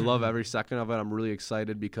it. I love every second of it. I'm really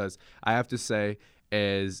excited because I have to say,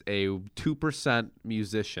 as a 2%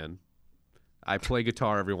 musician, I play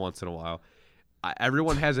guitar every once in a while.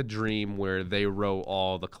 Everyone has a dream where they wrote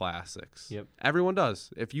all the classics. Yep. Everyone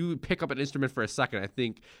does. If you pick up an instrument for a second, I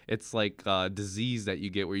think it's like a disease that you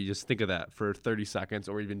get where you just think of that for 30 seconds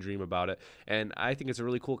or even dream about it. And I think it's a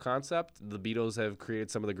really cool concept. The Beatles have created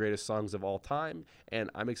some of the greatest songs of all time, and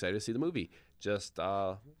I'm excited to see the movie. Just,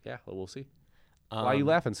 yeah, we'll see. Why are you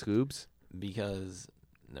laughing, Scoobs? Because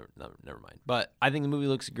never mind. But I think the movie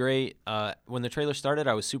looks great. When the trailer started,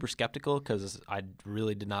 I was super skeptical because I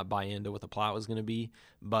really did not buy into what the plot was going to be.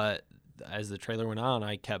 But as the trailer went on,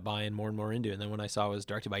 I kept buying more and more into it. And then when I saw it was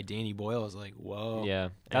directed by Danny Boyle, I was like, whoa. Yeah,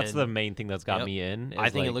 that's And- the main thing that's got Yep. me in. I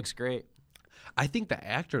is, think it like- looks great. I think the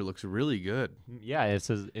actor looks really good. Yeah, it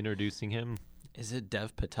says introducing him. Is it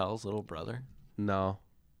Dev Patel's little brother? No.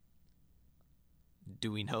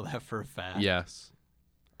 Do we know that for a fact? Yes.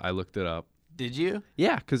 I looked it up. Did you?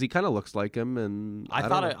 Yeah, because he kind of looks like him, and I don't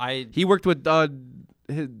thought know. He worked with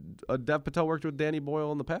Dev Patel worked with Danny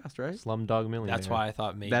Boyle in the past, right? Slumdog Millionaire. That's why I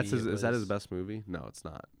thought maybe That's it is that his was- best movie? No, it's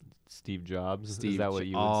not. Steve Jobs. Steve Is that what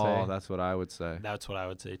you would Oh, say? that's what I would say. That's what I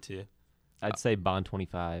would say too. I'd say Bond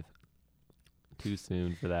 25. Too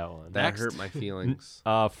soon for that one. That Next. hurt my feelings.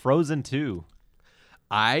 Frozen 2.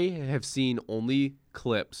 I have seen only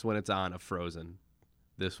clips when it's on of Frozen.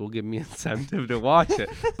 This will give me incentive to watch it.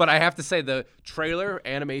 But I have to say, the trailer,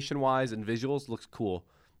 animation-wise and visuals, looks cool.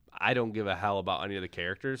 I don't give a hell about any of the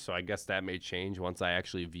characters, so I guess that may change once I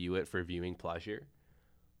actually view it for viewing pleasure.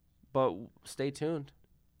 But stay tuned.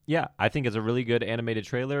 Yeah, I think it's a really good animated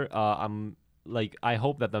trailer. I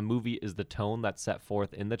hope that the movie is the tone that's set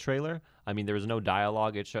forth in the trailer. I mean, there was no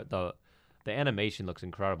dialogue. The animation looks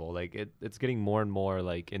incredible. Like it's getting more and more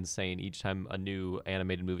like insane each time a new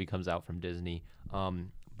animated movie comes out from Disney.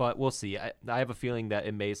 But we'll see. I have a feeling that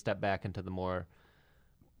it may step back into the more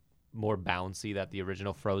bouncy that the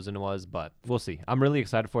original Frozen was, but we'll see. I'm really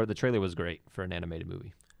excited for it. The trailer was great for an animated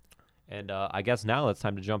movie. And I guess now it's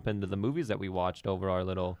time to jump into the movies that we watched over our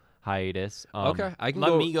little hiatus. Okay, I can Let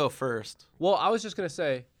go. me go first. Well, I was just gonna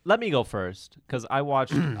say, Let me go first because I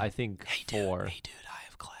watched, I think, 4. Hey, dude, I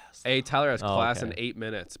have class. hey, Tyler has Oh, class okay. in 8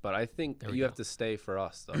 minutes, but I think we you go. have to stay for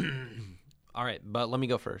us, though. All right, but let me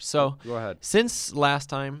go first. So Go ahead. since last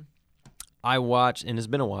time I watched, and it's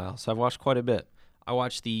been a while, so I've watched quite a bit. I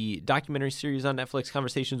watched the documentary series on Netflix,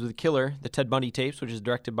 Conversations with the Killer, the Ted Bundy tapes, which is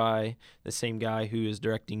directed by the same guy who is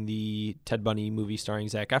directing the Ted Bundy movie starring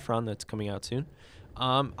Zac Efron that's coming out soon.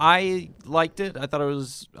 I liked it. I thought it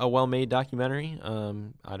was a well-made documentary.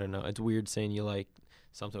 I don't know. It's weird saying you like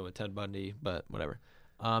something with Ted Bundy, but whatever.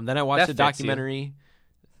 Then I watched That the fits you. documentary.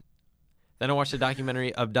 Then I watched the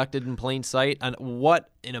documentary Abducted in Plain Sight, and what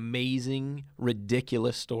an amazing,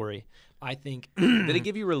 ridiculous story. I think. Did it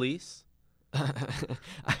give you release?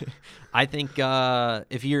 I think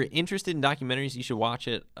if you're interested in documentaries, you should watch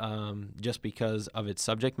it just because of its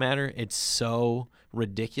subject matter. It's so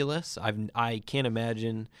ridiculous. I can't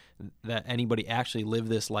imagine that anybody actually lived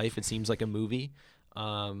this life. It seems like a movie.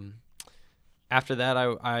 After that,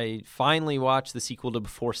 I finally watched the sequel to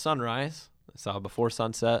Before Sunrise. I saw Before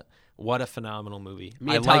Sunset. What a phenomenal movie.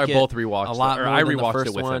 Me and I Tyler like both it rewatched a it, lot or more I than the rewatched first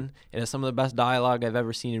it with one. him. It has some of the best dialogue I've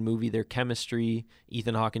ever seen in a movie. Their chemistry,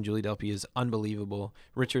 Ethan Hawke and Julie Delpy, is unbelievable.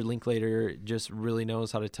 Richard Linklater just really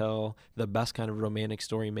knows how to tell the best kind of romantic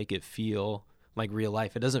story and make it feel like real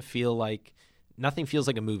life. It doesn't feel like nothing feels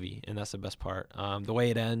like a movie, and that's the best part. The way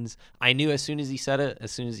it ends, I knew as soon as he said it,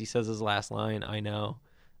 as soon as he says his last line,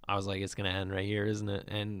 I was like, it's gonna end right here, isn't it?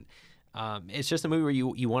 And it's just a movie where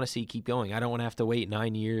you want to see keep going. I don't want to have to wait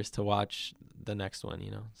 9 years to watch the next one,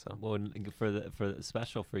 you know. So Well, for the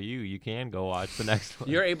special for you, you can go watch the next one.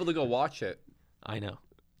 You're able to go watch it. I know.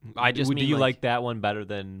 I just do mean you like that one better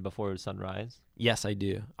than Before Sunrise? Yes, I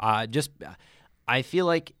do. I feel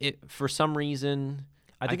like it for some reason.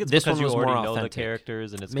 I think it's this because one you was more already know authentic. the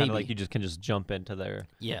characters, and it's kind of Maybe. like you can just jump into their.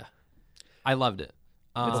 Yeah, I loved it.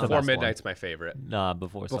 It's the Before best Midnight's my favorite. Nah,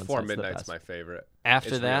 Before Sunset's Before the Midnight's best. my favorite. After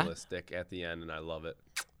It's that, realistic at the end, and I love it.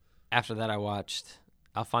 after that, I watched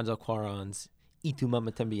Alfonso Cuarón's "Y tu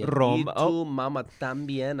mamá también." Rom- Y oh. tu mama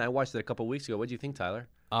también. I watched it a couple weeks ago. What do you think, Tyler?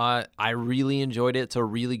 I really enjoyed it. It's a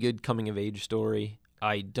really good coming of age story.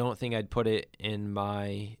 I don't think I'd put it in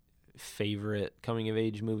my favorite coming of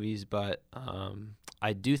age movies, but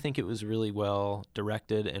I do think it was really well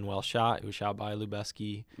directed and well shot. It was shot by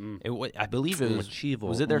Lubeski. I believe it was. Chivo.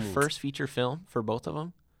 Was it their first feature film for both of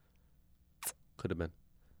them? Could have been.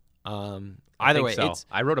 Either think way, so. it's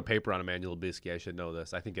I wrote a paper on Emmanuel Lubezki. I should know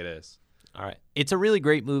this. I think it is. all right. It's a really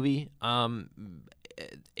great movie.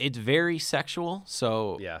 It's very sexual,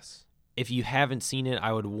 so Yes. if you haven't seen it,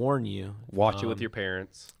 I would warn you. Watch it with your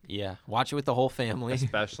parents, Yeah, watch it with the whole family.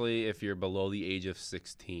 especially if you're below the age of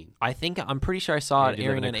 16. I'm pretty sure I saw Yeah, it you live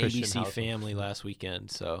airing in on a Christian ABC household. Family last weekend,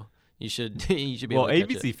 so you should you should be Well, able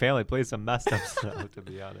to catch ABC it. Family plays some messed up stuff, to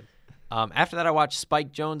be honest. After that, I watched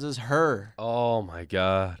Spike Jonze's Her. Oh my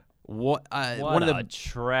God. What What one of a the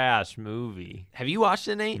trash movie. have you watched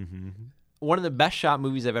it, Nate? Mm-hmm. One of the best shot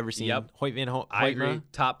movies I've ever seen. Yep. Hoyt Van Hoytma. I agree.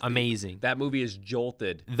 Top amazing. That movie is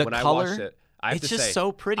jolted. The when color, I watched it, I have it's to just say,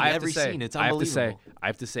 so pretty, I have every to say, scene. It's I unbelievable. I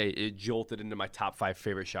have to say, it jolted into my top 5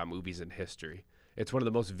 favorite shot movies in history. It's one of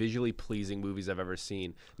the most visually pleasing movies I've ever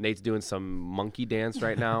seen. Nate's doing some monkey dance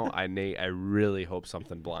right now. Nate, I really hope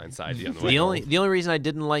something blindsides you on the way home. The only reason I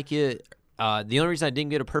didn't like it, the only reason I didn't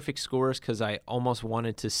get a perfect score is because I almost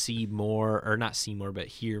wanted to see more, or not see more, but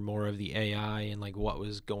hear more of the AI and like what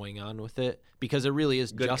was going on with it. Because it really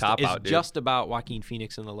is Good just cop-out, dude. just about Joaquin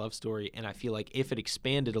Phoenix and the love story, and I feel like if it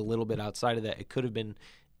expanded a little bit outside of that, it could have been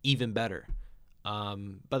even better.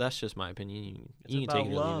 But that's just my opinion. You can take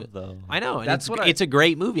it or leave it. though. I know, and That's what it's a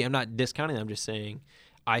great movie. I'm not discounting it. I'm just saying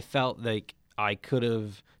I felt like I could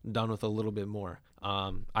have done with a little bit more.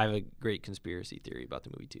 I have a great conspiracy theory about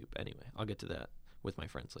the movie too. But anyway, I'll get to that with my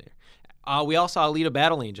friends later. We all saw Alita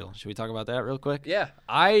Battle Angel. Should we talk about that real quick? Yeah,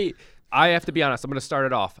 I have to be honest. I'm going to start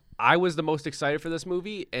it off. I was the most excited for this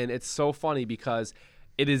movie, and it's so funny because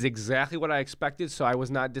it is exactly what I expected, so I was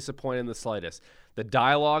not disappointed in the slightest. The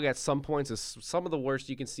dialogue at some points is some of the worst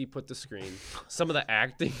you can see put to screen. Some of the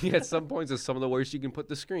acting at some points is some of the worst you can put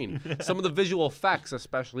to screen. Some of the visual effects,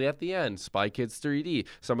 especially at the end, Spy Kids 3D,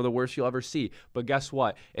 some of the worst you'll ever see. But guess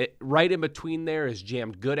what? Right in between there is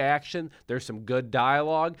jammed good action. There's some good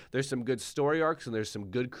dialogue. There's some good story arcs, and there's some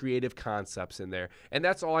good creative concepts in there. And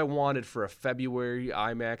that's all I wanted for a February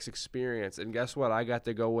IMAX experience. And guess what? I got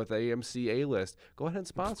to go with AMC A-List. Go ahead and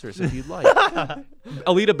sponsor us if you'd like.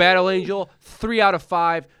 Alita Battle Angel, 3 out of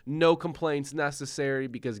 5, no complaints necessary,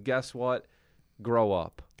 because guess what? Grow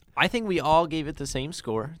up. I think we all gave it the same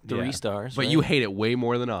score, 3 stars. But right? you hate it way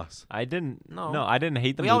more than us. I didn't. No. No, I didn't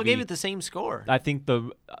hate the we movie. all gave it the same score. I think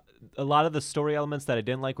a lot of the story elements that I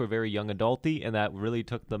didn't like were very young adulty, and that really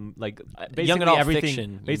took them basically Young adult everything.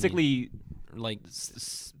 fiction, you Basically, Like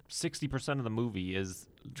 60% of the movie is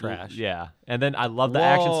Trash. Yeah, and then I love the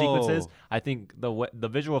action Whoa. sequences. I think the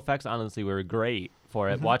visual effects honestly were great for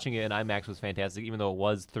it. Watching it in IMAX was fantastic, even though it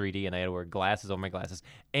was 3D and I had to wear glasses over my glasses,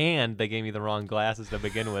 and they gave me the wrong glasses to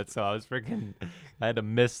begin with, so I had to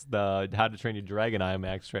miss the How to Train Your Dragon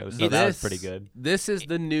IMAX trailer. So that was pretty good. This is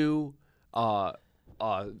the new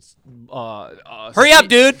Hurry up,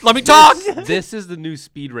 dude. Let me talk. This is the new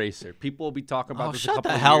Speed Racer. People will be talking about Oh, this. a shut couple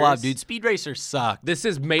the of hell years. up, dude. Speed Racers suck. This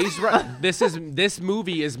is this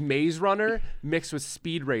movie is Maze Runner mixed with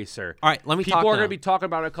Speed Racer. All right, let me People talk are now. going to be talking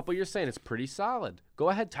about it in a couple of years, saying it's pretty solid. Go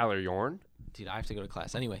ahead, Tyler Yorn. Dude, I have to go to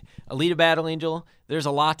class. Anyway, Alita Battle Angel, there's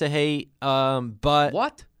a lot to hate, but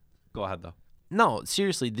What? Go ahead though. no,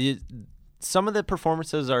 seriously, some of the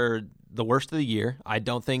performances are the worst of the year. I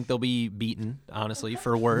don't think they'll be beaten, honestly,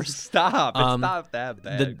 for worst. Stop! It's Um, not that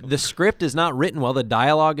bad. The script is not written well. The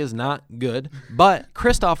dialogue is not good. But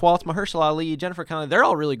Christoph Waltz, Mahershala Ali, Jennifer Connelly, they're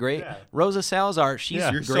all really great. Rosa Salazar, she's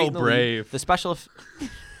Yeah. great. You're so in the lead. brave.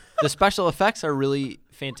 The special effects are really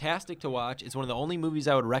fantastic to watch. It's one of the only movies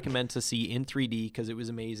I would recommend to see in 3D because it was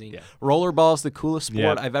amazing. Rollerball's the coolest sport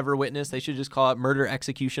Yep. I've ever witnessed. They should just call it Murder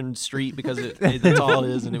Execution Street because that's all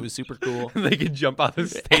it is, and it was super cool. They can jump out of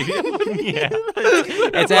the stadium. Yeah.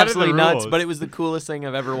 It's What are absolutely the nuts, rules? but it was the coolest thing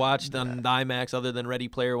I've ever watched on the IMAX other than Ready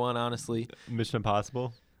Player One, honestly. Mission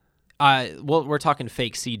Impossible. Well, we're talking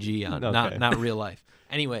fake CG on, Okay. not real life.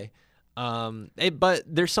 Anyway, but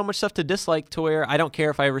there's so much stuff to dislike to where I don't care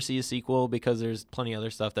if I ever see a sequel because there's plenty of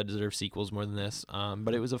other stuff that deserves sequels more than this.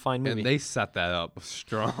 But it was a fine movie. And they set that up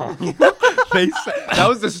strong. That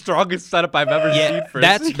was the strongest setup I've ever seen for a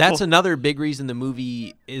that's sequel. another big reason the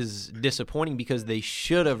movie is disappointing because they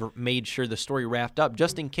should have made sure the story wrapped up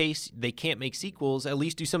just in case they can't make sequels. At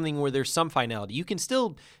least do something where there's some finality. You can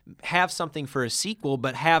still have something for a sequel,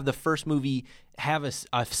 but have the first movie have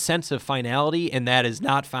a sense of finality, and that is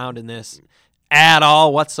not found in this at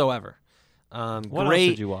all whatsoever. What Great. else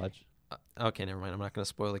did you watch? Okay, never mind. I'm not going to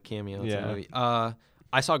spoil the cameo. Yeah. Yeah. Movie.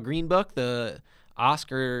 I saw Green Book, the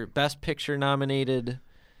Oscar Best Picture nominated.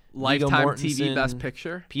 Viggo Lifetime TV Mortensen, Best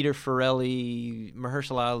Picture. Peter Farrelly,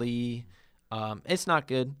 Mahershala Ali. It's not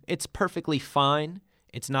good. It's perfectly fine.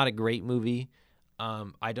 It's not a great movie.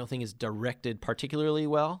 I don't think it's directed particularly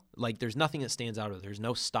well. Like, there's nothing that stands out of it. There's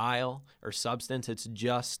no style or substance. It's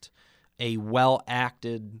just a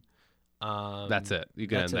well-acted. That's it. You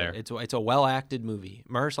get in That's there. it. It's a well-acted movie.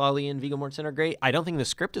 Mahershala Ali and Viggo Mortensen are great. I don't think the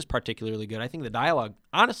script is particularly good. I think the dialogue,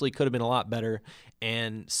 honestly, could have been a lot better,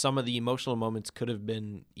 and some of the emotional moments could have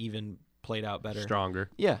been even played out better.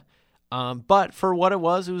 Stronger. Yeah. But for what it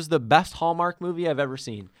was the best Hallmark movie I've ever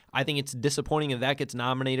seen. I think it's disappointing that gets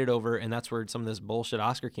nominated over, and that's where some of this bullshit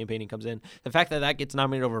Oscar campaigning comes in. The fact that gets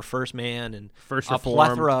nominated over First Man and First a Reformed,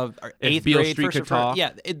 plethora of If eighth Beale grade Street First Could Reformed. Talk.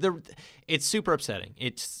 Yeah, it's super upsetting.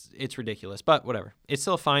 It's ridiculous, but whatever. It's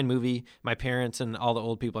still a fine movie. My parents and all the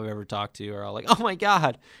old people I've ever talked to are all like, "Oh my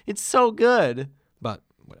god, it's so good," but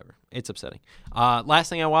whatever. It's upsetting. Last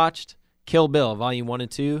thing I watched, Kill Bill, Volume 1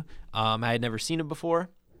 and 2. I had never seen it before,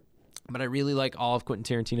 but I really like all of Quentin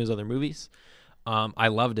Tarantino's other movies. I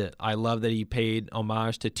loved it. I love that he paid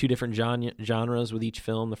homage to two different genres with each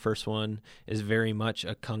film. The first one is very much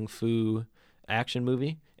a kung fu action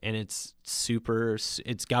movie, and it's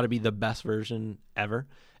got to be the best version ever.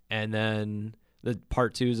 And then the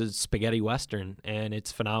part 2 is a spaghetti western, and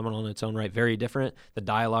it's phenomenal in its own right. Very different. The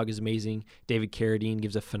dialogue is amazing. David Carradine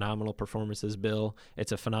gives a phenomenal performance as Bill.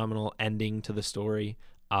 It's a phenomenal ending to the story.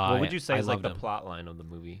 What would you say I is like loved the him. plot line of the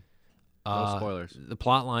movie? No spoilers. The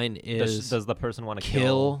plot line is Does the person want to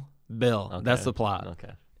Kill Bill. Okay. That's the plot.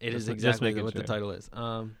 Okay. It is Just exactly making what the sure. title is.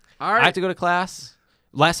 All I right. have to go to class.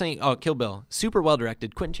 Last thing, Kill Bill. Super well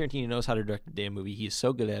directed. Quentin Tarantino knows how to direct a damn movie. He is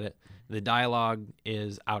so good at it. The dialogue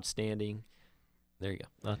is outstanding. There you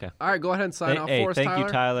go. Okay. All right, go ahead and sign off for us, thank Tyler.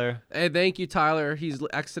 you, Tyler. Hey, thank you, Tyler. He's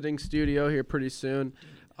exiting studio here pretty soon.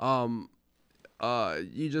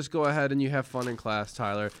 You just go ahead and you have fun in class,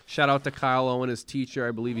 Tyler. Shout out to Kyle Owen, his teacher.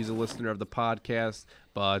 I believe he's a listener of the podcast,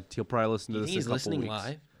 but he'll probably listen to this in a He's couple listening weeks.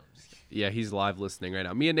 live. Yeah, he's live listening right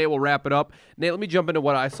now. Me and Nate will wrap it up. Nate, let me jump into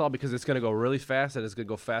what I saw because it's going to go really fast and it's going to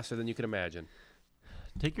go faster than you can imagine.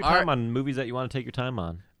 Take your All time right. on movies that you want to take your time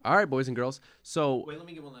on. All right, boys and girls. So, Wait, let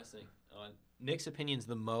me get one last thing. Nick's opinions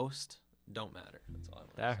the most don't matter. That's all I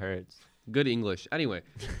want. That hurts. good English. Anyway,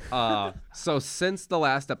 so since the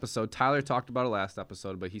last episode, Tyler talked about it last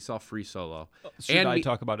episode, but he saw Free Solo. Should And I me-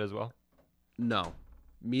 talk about it as well? No.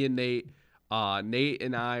 Me and Nate, Nate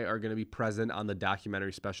and I are going to be present on the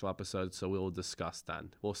documentary special episode, so we will discuss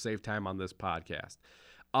then. We'll save time on this podcast.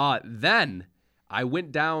 Then I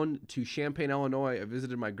went down to Champaign, Illinois. I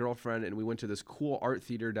visited my girlfriend, and we went to this cool art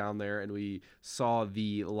theater down there, and we saw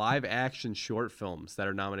the live-action short films that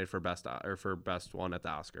are nominated for best one at the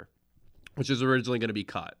Oscar, which is originally going to be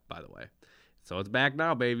cut, by the way. So it's back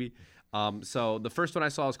now, baby. So the first one I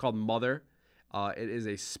saw is called Mother. It is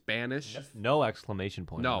a Spanish. No exclamation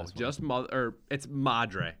point. on No, this one. just mother. Or it's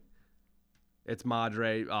Madre. It's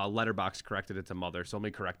Madre. Letterbox corrected it to Mother, so let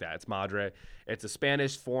me correct that. It's Madre. It's a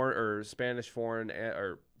Spanish foreign,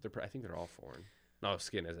 or I think they're all foreign. No,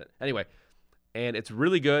 Skin isn't. Anyway, and it's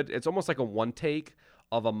really good. It's almost like a one take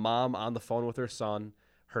of a mom on the phone with her son.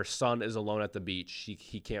 Her son is alone at the beach.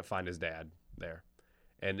 He can't find his dad there,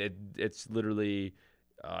 and it's literally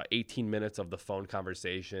 18 minutes of the phone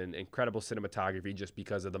conversation. Incredible cinematography just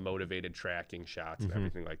because of the motivated tracking shots and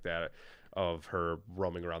everything like that of her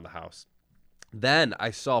roaming around the house. Then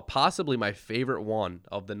I saw possibly my favorite one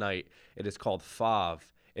of the night. It is called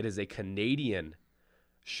Fauve. It is a Canadian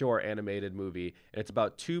short animated movie. And it's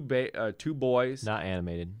about two boys. Not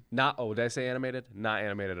animated. Did I say animated? Not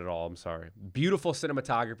animated at all. I'm sorry. Beautiful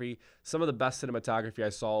cinematography. Some of the best cinematography I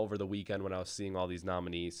saw over the weekend when I was seeing all these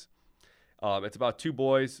nominees. It's about two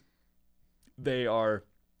boys. They are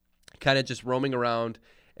kind of just roaming around,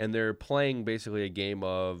 and they're playing basically a game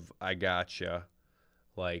of I Gotcha,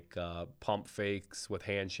 like pump fakes with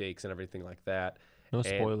handshakes and everything like that. No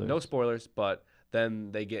spoilers. No spoilers, but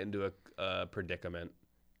then they get into a predicament.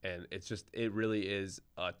 And it really is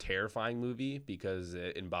a terrifying movie because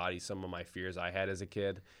it embodies some of my fears I had as a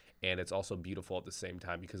kid. And it's also beautiful at the same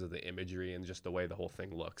time because of the imagery and just the way the whole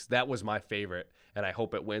thing looks. That was my favorite, and I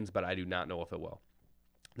hope it wins, but I do not know if it will.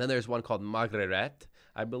 Then there's one called Marguerite,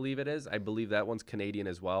 I believe it is. I believe that one's Canadian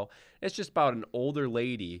as well. It's just about an older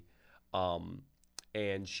lady,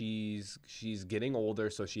 and she's getting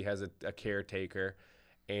older, so she has a caretaker.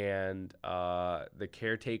 And the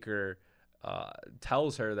caretaker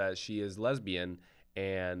tells her that she is lesbian,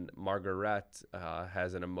 and Marguerite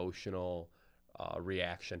has an emotional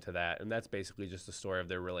reaction to that, and that's basically just the story of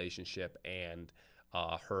their relationship and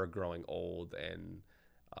her growing old. And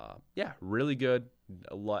really good.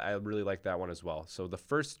 I really like that one as well. So the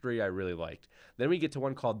first three I really liked. Then we get to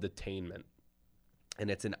one called Detainment, and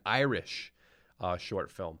it's an Irish short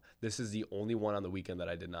film. This is the only one on the weekend that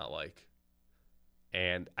I did not like,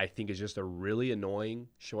 and I think it's just a really annoying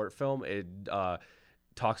short film. It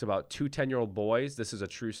talks about two 10-year-old boys. This is a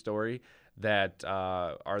true story that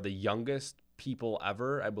are the youngest people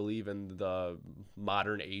ever, I believe, in the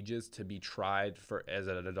modern ages to be tried as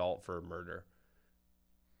an adult for murder.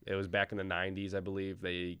 It was back in the 90s, I believe.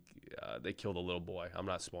 They killed a little boy. I'm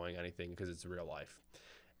not spoiling anything because it's real life.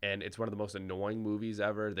 And it's one of the most annoying movies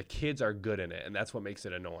ever. The kids are good in it, and that's what makes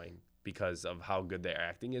it annoying because of how good their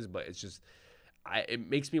acting is. But it's just, it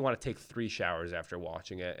makes me want to take 3 showers after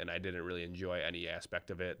watching it, and I didn't really enjoy any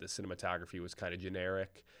aspect of it. The cinematography was kind of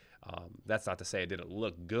generic. That's not to say it didn't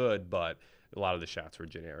look good, but a lot of the shots were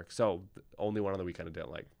generic. So only one on the weekend I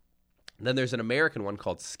didn't like. And then there's an American one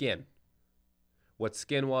called Skin. What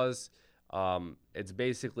Skin was, it's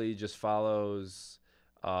basically just follows.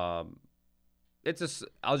 I'll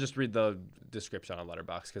just read the description on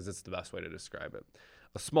Letterboxd because it's the best way to describe it.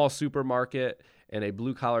 A small supermarket in a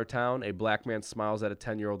blue-collar town, a black man smiles at a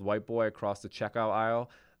 10-year-old white boy across the checkout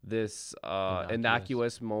aisle. This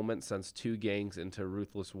innocuous moment sends two gangs into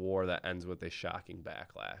ruthless war that ends with a shocking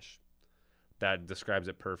backlash. That describes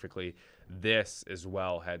it perfectly. This as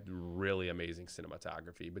well had really amazing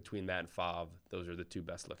cinematography. Between that and Fauve, those are the two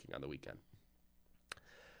best looking on the weekend.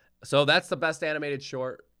 So that's the best animated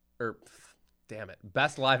short,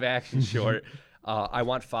 best live action short. I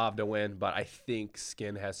want Fauve to win, but I think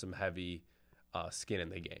Skin has some heavy skin in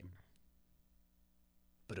the game.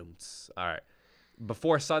 Ba-doom-ts. All right.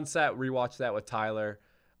 Before Sunset, rewatched that with Tyler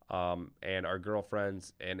and our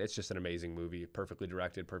girlfriends, and it's just an amazing movie. Perfectly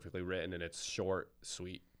directed, perfectly written, and it's short,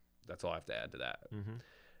 sweet. That's all I have to add to that. Mm-hmm.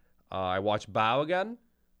 I watched Bao again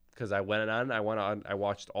because I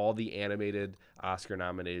watched all the animated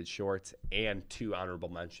Oscar-nominated shorts and 2 honorable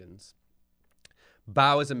mentions.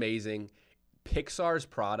 Bao is amazing. Pixar's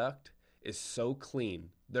product is so clean.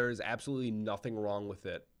 There is absolutely nothing wrong with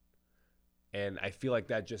it. And I feel like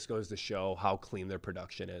that just goes to show how clean their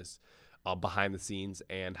production is behind the scenes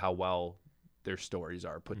and how well their stories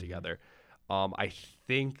are put together. I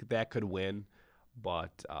think that could win,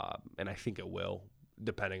 but and I think it will,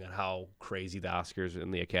 depending on how crazy the Oscars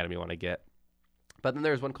and the Academy want to get. But then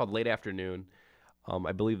there's one called Late Afternoon.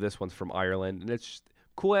 I believe this one's from Ireland, and it's just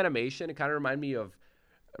cool animation. It kind of reminded me of,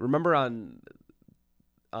 remember on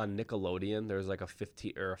Nickelodeon, there's like a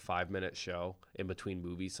 15 or a 5-minute show in between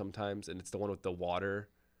movies sometimes, and it's the one with the water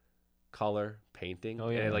color painting. Oh,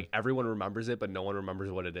 yeah. And like everyone remembers it, but no one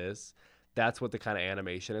remembers what it is. That's what the kind of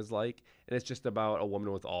animation is like, and it's just about a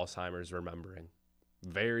woman with Alzheimer's remembering.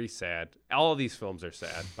 Very sad. All of these films are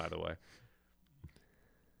sad, by the way.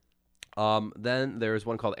 Then there's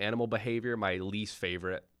one called Animal Behavior, my least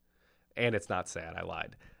favorite, and it's not sad. I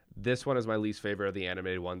lied. This one is my least favorite of the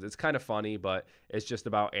animated ones. It's kind of funny, but it's just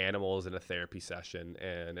about animals in a therapy session,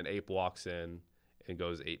 and an ape walks in and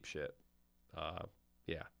goes ape shit.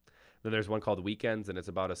 Yeah. Then there's one called Weekends, and it's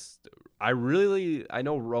about I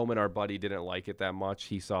know Roman, our buddy, didn't like it that much.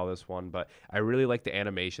 He saw this one, but I really like the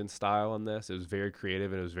animation style in this. It was very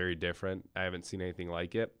creative and it was very different. I haven't seen anything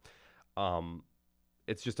like it.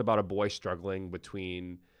 It's just about a boy struggling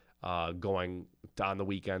between going on the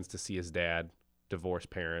weekends to see his dad, divorced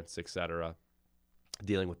parents, etc.,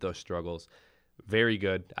 dealing with those struggles. Very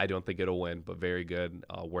good. I don't think it'll win, but very good.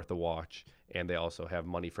 Worth a watch. And they also have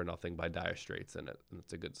Money for Nothing by Dire Straits in it, and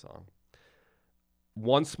it's a good song.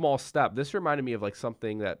 One Small Step. This reminded me of like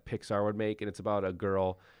something that Pixar would make, and it's about a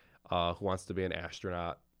girl who wants to be an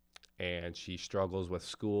astronaut, and she struggles with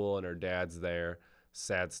school, and her dad's there.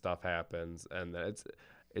 Sad stuff happens, and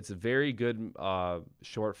it's a very good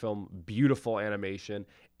short film, beautiful animation,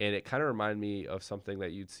 and it kind of reminded me of something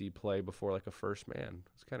that you'd see play before, like a First Man.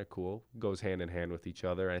 It's kind of cool. Goes hand in hand with each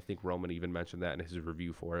other, and I think Roman even mentioned that in his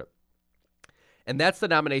review for it. And that's the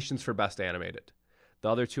nominations for Best Animated. The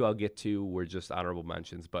other two I'll get to were just honorable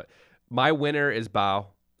mentions, but my winner is Bao.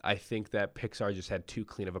 I think that Pixar just had too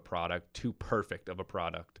clean of a product, too perfect of a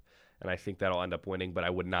product, and I think that'll end up winning, but I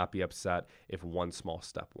would not be upset if One Small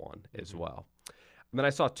Step won as well. And then I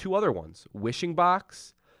saw two other ones. Wishing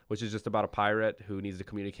Box, which is just about a pirate who needs to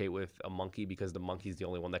communicate with a monkey because the monkey's the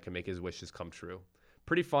only one that can make his wishes come true.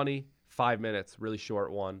 Pretty funny, 5 minutes, really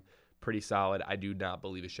short one, pretty solid. I do not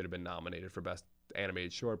believe it should have been nominated for Best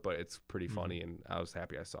Animated Short, but it's pretty funny, and I was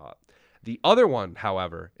happy I saw it. The other one,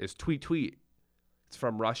 however, is Tweet Tweet. It's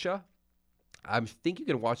from Russia. I think you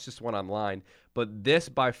can watch this one online, but this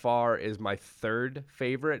by far is my third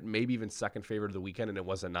favorite, maybe even second favorite of the weekend, and it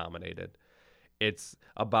wasn't nominated. It's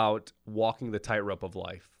about walking the tightrope of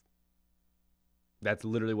life. That's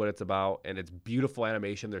literally what it's about, and it's beautiful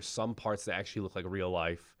animation. There's some parts that actually look like real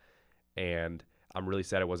life, and I'm really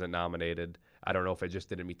sad it wasn't nominated. I don't know if it just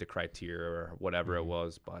didn't meet the criteria or whatever it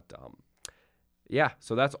was, but yeah,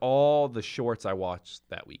 so that's all the shorts I watched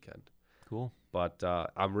that weekend. Cool. But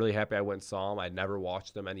I'm really happy I went and saw them. I'd never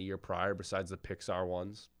watched them any year prior besides the Pixar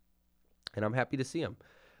ones, and I'm happy to see them.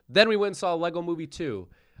 Then we went and saw Lego Movie 2.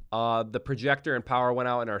 The projector and power went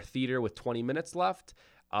out in our theater with 20 minutes left.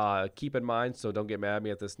 Keep in mind, so don't get mad at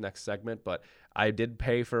me at this next segment, but I did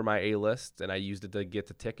pay for my A-list, and I used it to get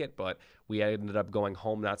the ticket, but we ended up going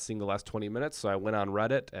home not seeing the last 20 minutes, so I went on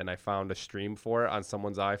Reddit, and I found a stream for it on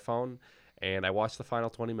someone's iPhone, and I watched the final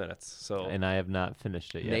 20 minutes. And I have not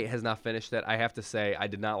finished it yet. Nate has not finished it. I have to say, I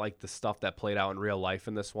did not like the stuff that played out in real life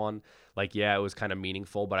in this one. Like, yeah, it was kind of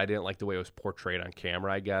meaningful, but I didn't like the way it was portrayed on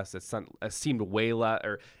camera, I guess. It seemed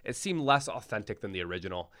it seemed less authentic than the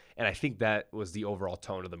original, and I think that was the overall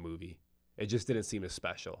tone of the movie. It just didn't seem as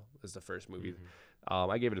special as the first movie.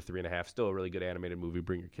 I gave it a 3.5. Still a really good animated movie.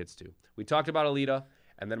 Bring your kids to. We talked about Alita.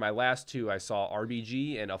 And then my last two, I saw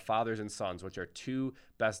RBG and Of Fathers and Sons, which are two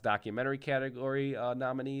Best Documentary category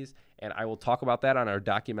nominees. And I will talk about that on our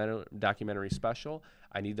documentary special.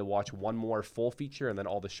 I need to watch one more full feature and then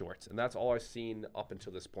all the shorts. And that's all I've seen up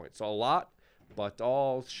until this point. So a lot, but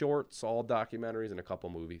all shorts, all documentaries, and a couple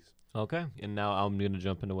movies. Okay, and now I'm going to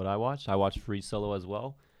jump into what I watched. I watched Free Solo as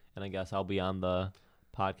well, and I guess I'll be on the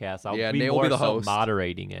podcast. I'll be Nate more will be the so host.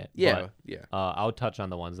 Moderating it. Yeah. I'll touch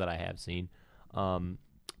on the ones that I have seen.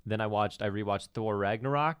 Then I rewatched Thor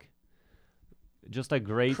Ragnarok. Just a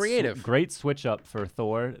great great switch up for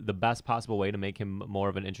Thor. The best possible way to make him more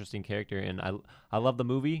of an interesting character. And I love the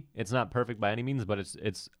movie. It's not perfect by any means, but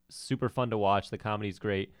it's super fun to watch. The comedy's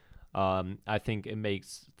great. I think it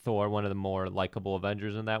makes Thor one of the more likable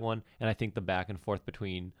Avengers in that one. And I think the back and forth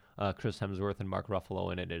between Chris Hemsworth and Mark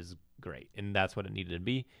Ruffalo in it is great. And that's what it needed to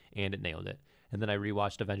be. And it nailed it. And then I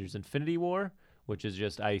rewatched Avengers Infinity War, which is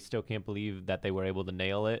just, I still can't believe that they were able to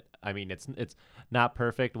nail it. I mean, it's not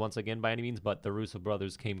perfect once again by any means, but the Russo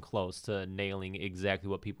brothers came close to nailing exactly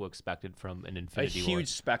what people expected from an Infinity War. A huge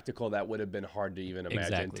spectacle that would have been hard to even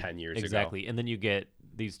imagine 10 years ago. Exactly. And then you get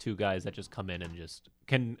these two guys that just come in and just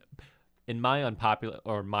can, in my unpopular,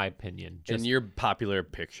 or my opinion, just in your popular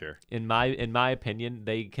picture, in my opinion,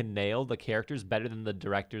 they can nail the characters better than the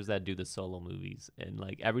directors that do the solo movies. And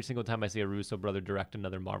like every single time I see a Russo brother direct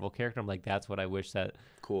another Marvel character, I'm like, that's what I wish that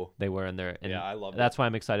they were in there. And yeah, I love it. That's why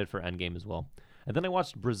I'm excited for Endgame as well. And then I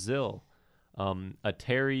watched Brazil, a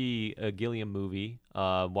Terry Gilliam movie.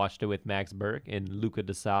 Watched it with Max Burke and Luca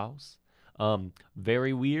de Saus.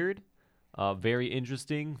 Very weird. Very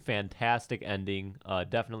interesting, fantastic ending.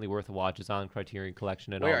 Definitely worth a watch. It's on Criterion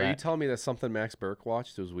Collection and all that. Are you telling me that something Max Burke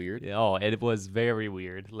watched was weird? Oh, it was very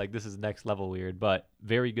weird. Like, this is next level weird, but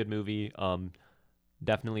very good movie.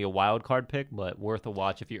 Definitely a wild card pick, but worth a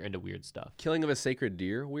watch if you're into weird stuff. Killing of a Sacred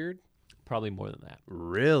Deer, weird? Probably more than that.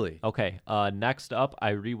 Really? Okay. Next up,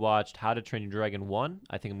 I rewatched How to Train Your Dragon 1.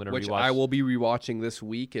 I think I'm going to Which rewatch. I will be rewatching this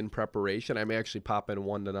week in preparation. I may actually pop in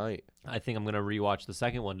one tonight. I think I'm going to rewatch the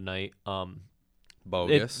second one tonight.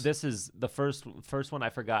 Bogus. This is the first one. I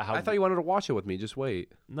forgot how. I thought you wanted to watch it with me. Just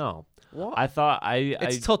wait. No. What? I thought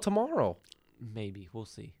It's till tomorrow. maybe we'll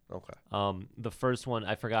see. Okay. The first one,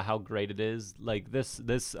 I forgot how great it is. Like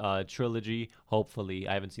this trilogy, hopefully,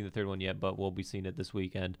 I haven't seen the third one yet, but we'll be seeing it this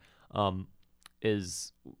weekend.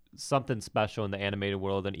 Is something special in the animated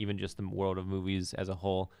world and even just the world of movies as a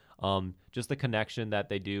whole. Just the connection that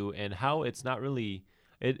they do and how it's not really,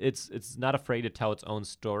 it's not afraid to tell its own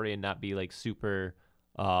story and not be like super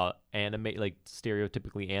animate, like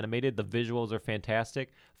stereotypically animated. The visuals are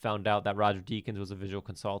fantastic. Found out that Roger Deakins was a visual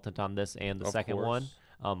consultant on this and the second one.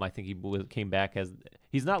 I think he came back as,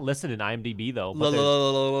 he's not listed in IMDb though. But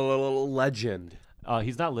Legend.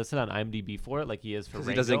 he's not listed on IMDb for it like he is for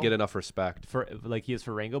Rango. He doesn't get enough respect. For like he is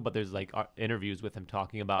for Rango, but there's like interviews with him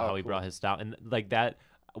talking about how he cool. brought his style and like that.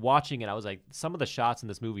 Watching it, I was like, some of the shots in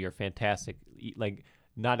this movie are fantastic. Like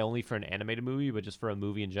not only for an animated movie, but just for a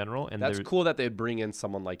movie in general. And That's cool that they'd bring in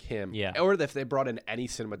someone like him. Yeah. Or if they brought in any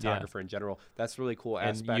cinematographer in general. That's really cool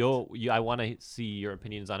aspect. And I want to see your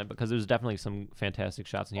opinions on it because there's definitely some fantastic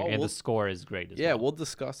shots in here, and the score is great as well. We'll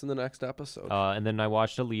discuss in the next episode. And then I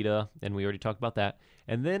watched Alita, and we already talked about that.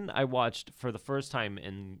 And then I watched, for the first time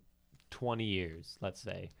in 20 years, let's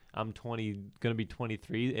say, I'm going to be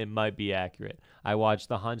 23. It might be accurate. I watched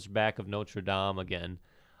The Hunchback of Notre Dame again.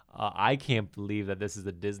 I can't believe that this is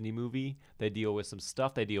a Disney movie. They deal with some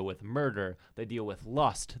stuff. They deal with murder. They deal with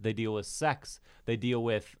lust. They deal with sex. They deal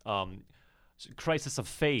with crisis of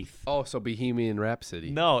faith. Oh, so Bohemian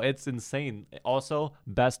Rhapsody. No, it's insane. Also,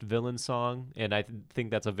 best villain song, and I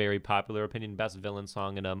think that's a very popular opinion. Best villain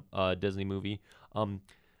song in a Disney movie.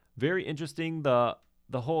 Very interesting. The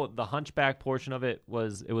Hunchback portion of it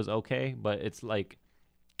was okay, but it's like,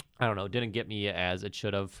 I don't know, didn't get me as it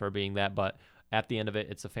should have for being that. But at the end of it,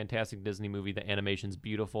 it's a fantastic Disney movie. The animation's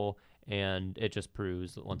beautiful, and it just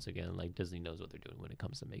proves once again like Disney knows what they're doing when it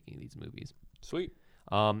comes to making these movies. Sweet.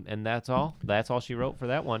 And that's all. That's all she wrote for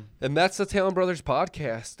that one. And that's the Talon Brothers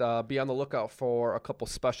podcast. Be on the lookout for a couple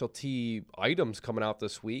specialty items coming out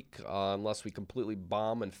this week, unless we completely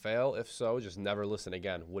bomb and fail. If so, just never listen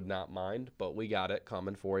again. Would not mind, but we got it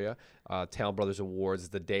coming for you. Talon Brothers Awards,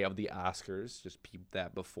 the day of the Oscars. Just peep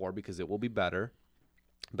that before because it will be better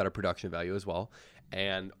production value as well.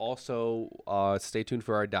 And also stay tuned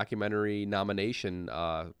for our documentary nomination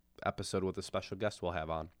episode with a special guest we'll have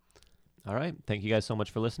on. All right. Thank you guys so much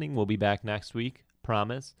for listening. We'll be back next week,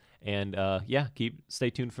 promise. And stay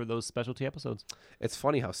tuned for those specialty episodes. It's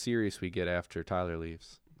funny how serious we get after Tyler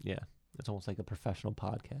leaves. Yeah. It's almost like a professional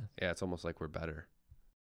podcast. Yeah, it's almost like we're better.